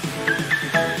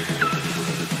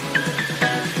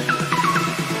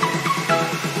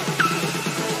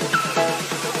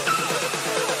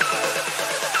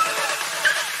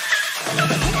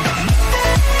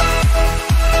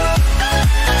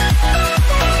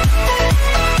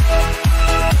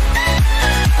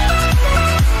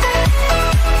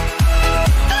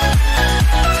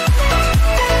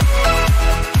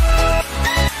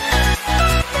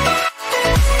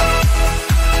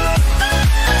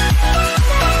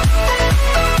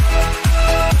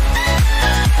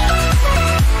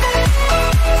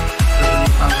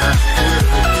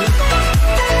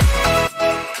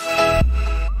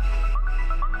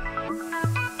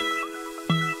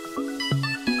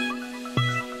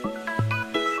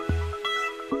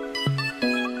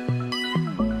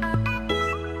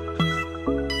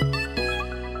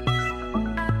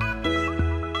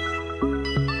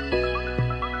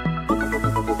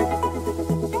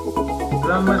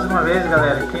 Mais uma vez,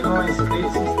 galera, quem não é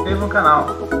inscrito, se inscreva no canal.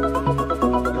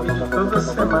 Tem vídeo toda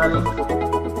semana, hein?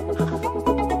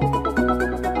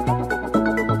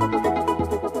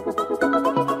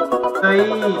 Isso aí,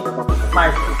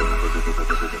 Marco.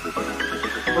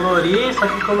 Colorir, só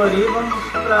que colorir vamos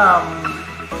para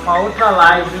uma outra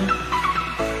live, hein?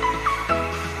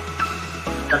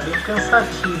 Tá bem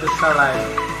cansativo essa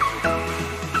live.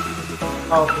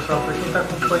 Ó, pessoal, pra quem tá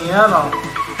acompanhando,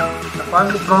 ó. Tá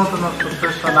quase pronto o nosso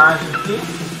personagem aqui.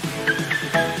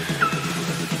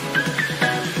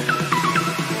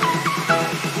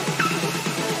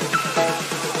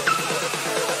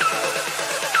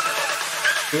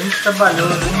 Bem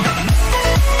trabalhoso, hein?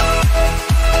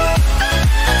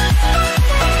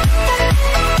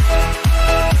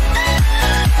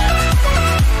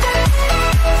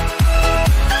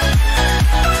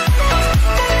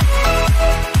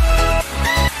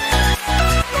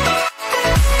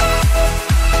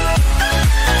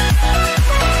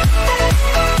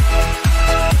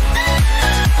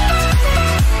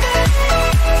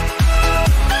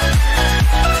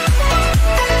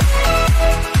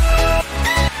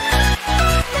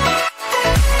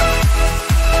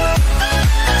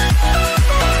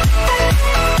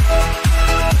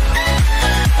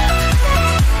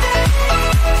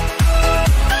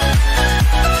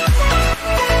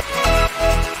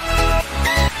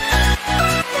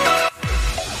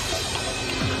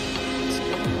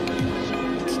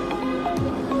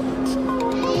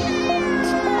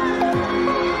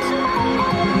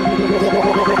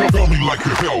 Like a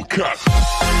Hellcat.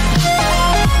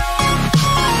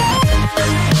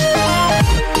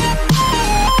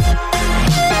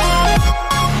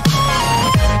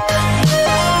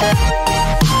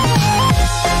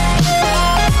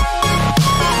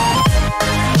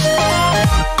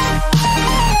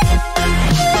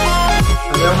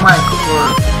 Valeu, Michael, por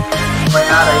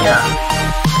acompanhar aí a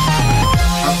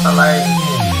nossa live.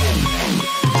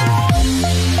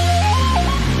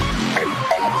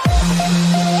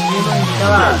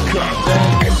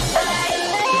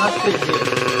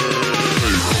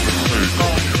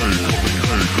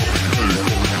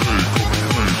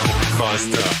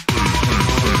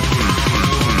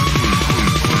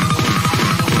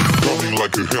 Coming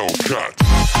like a Hellcat.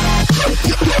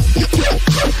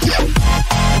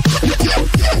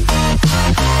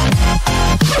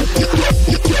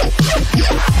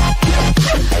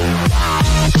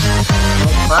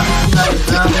 Quase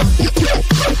finalizando.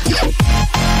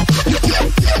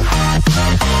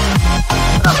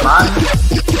 Trabalho.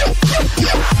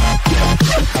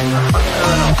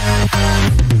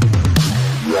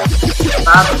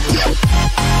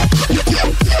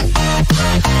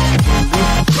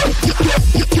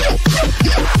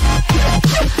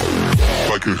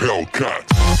 Like a Hellcat.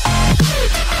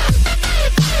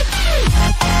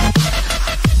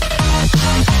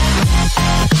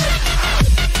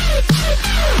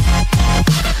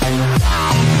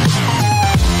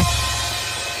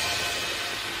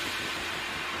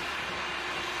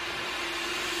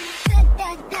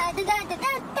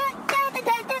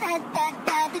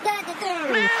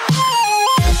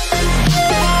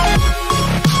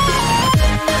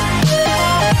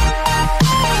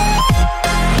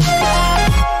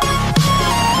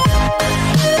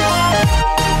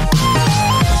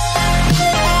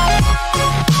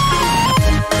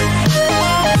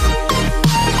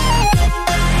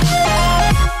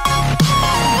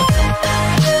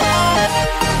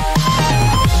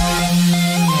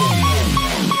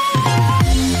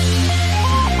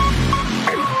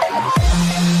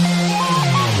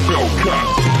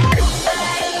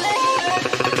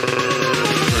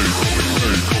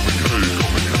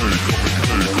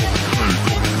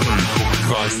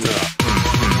 non-stop.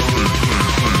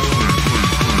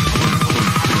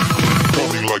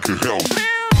 Coming like a hell.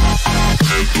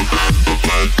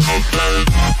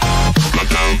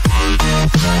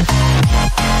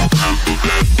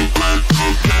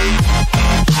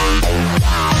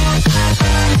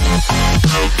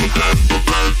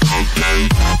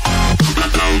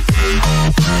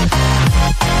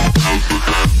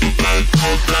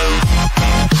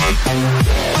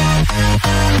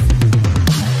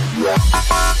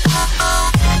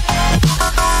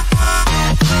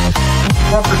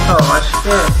 Bom, pessoal, acho que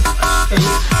é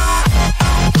isso.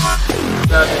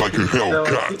 Like a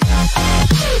Hellcat.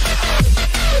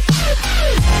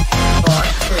 Bom,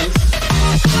 acho que é isso.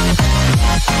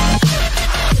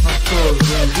 Nosso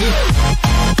Zumbi.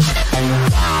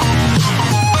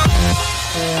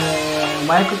 O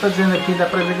Michael tá dizendo aqui, dá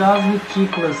pra jogar umas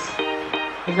retículas.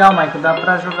 Legal, Michael, dá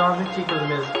pra jogar umas retículas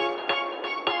mesmo.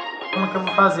 Como que eu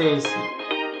vou fazer isso?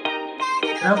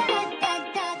 Não?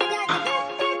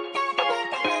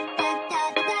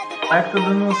 Michael tá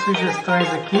dando umas sugestões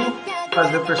aqui.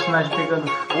 Fazer o personagem pegando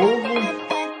fogo.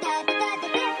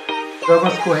 Joga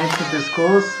umas correntes no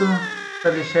pescoço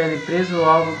para deixar ele preso ou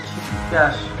algo tipo que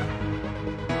acha.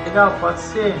 Legal, pode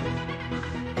ser.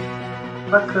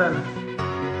 Bacana.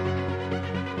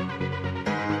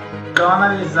 Então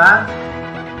analisar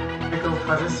o que eu vou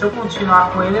fazer. Se eu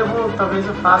continuar com ele, talvez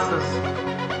eu faça as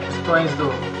questões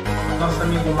do nosso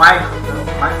amigo Michael,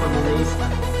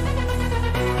 desenhista.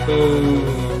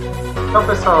 Então,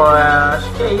 pessoal, acho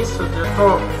que é isso. Eu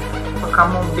tô com a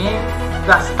mão bem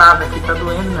gastada aqui, tá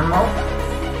doendo, meu irmão.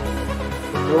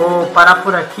 Vou parar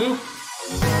por aqui.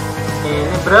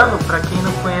 Lembrando, para quem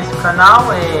não conhece o canal,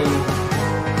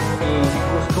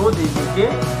 gostou de ver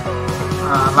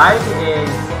a live,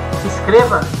 se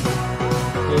inscreva,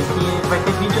 que vai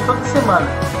ter vídeo toda semana.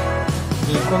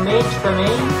 E comente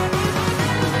também,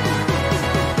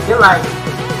 dê like,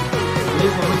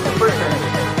 beleza? É muito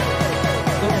importante.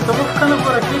 Então vou ficando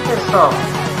por aqui, pessoal.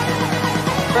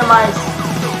 Até mais.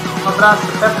 Um abraço,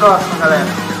 até a próxima, galera.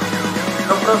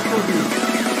 Até o próximo vídeo.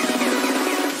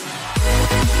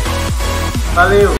 Valeu!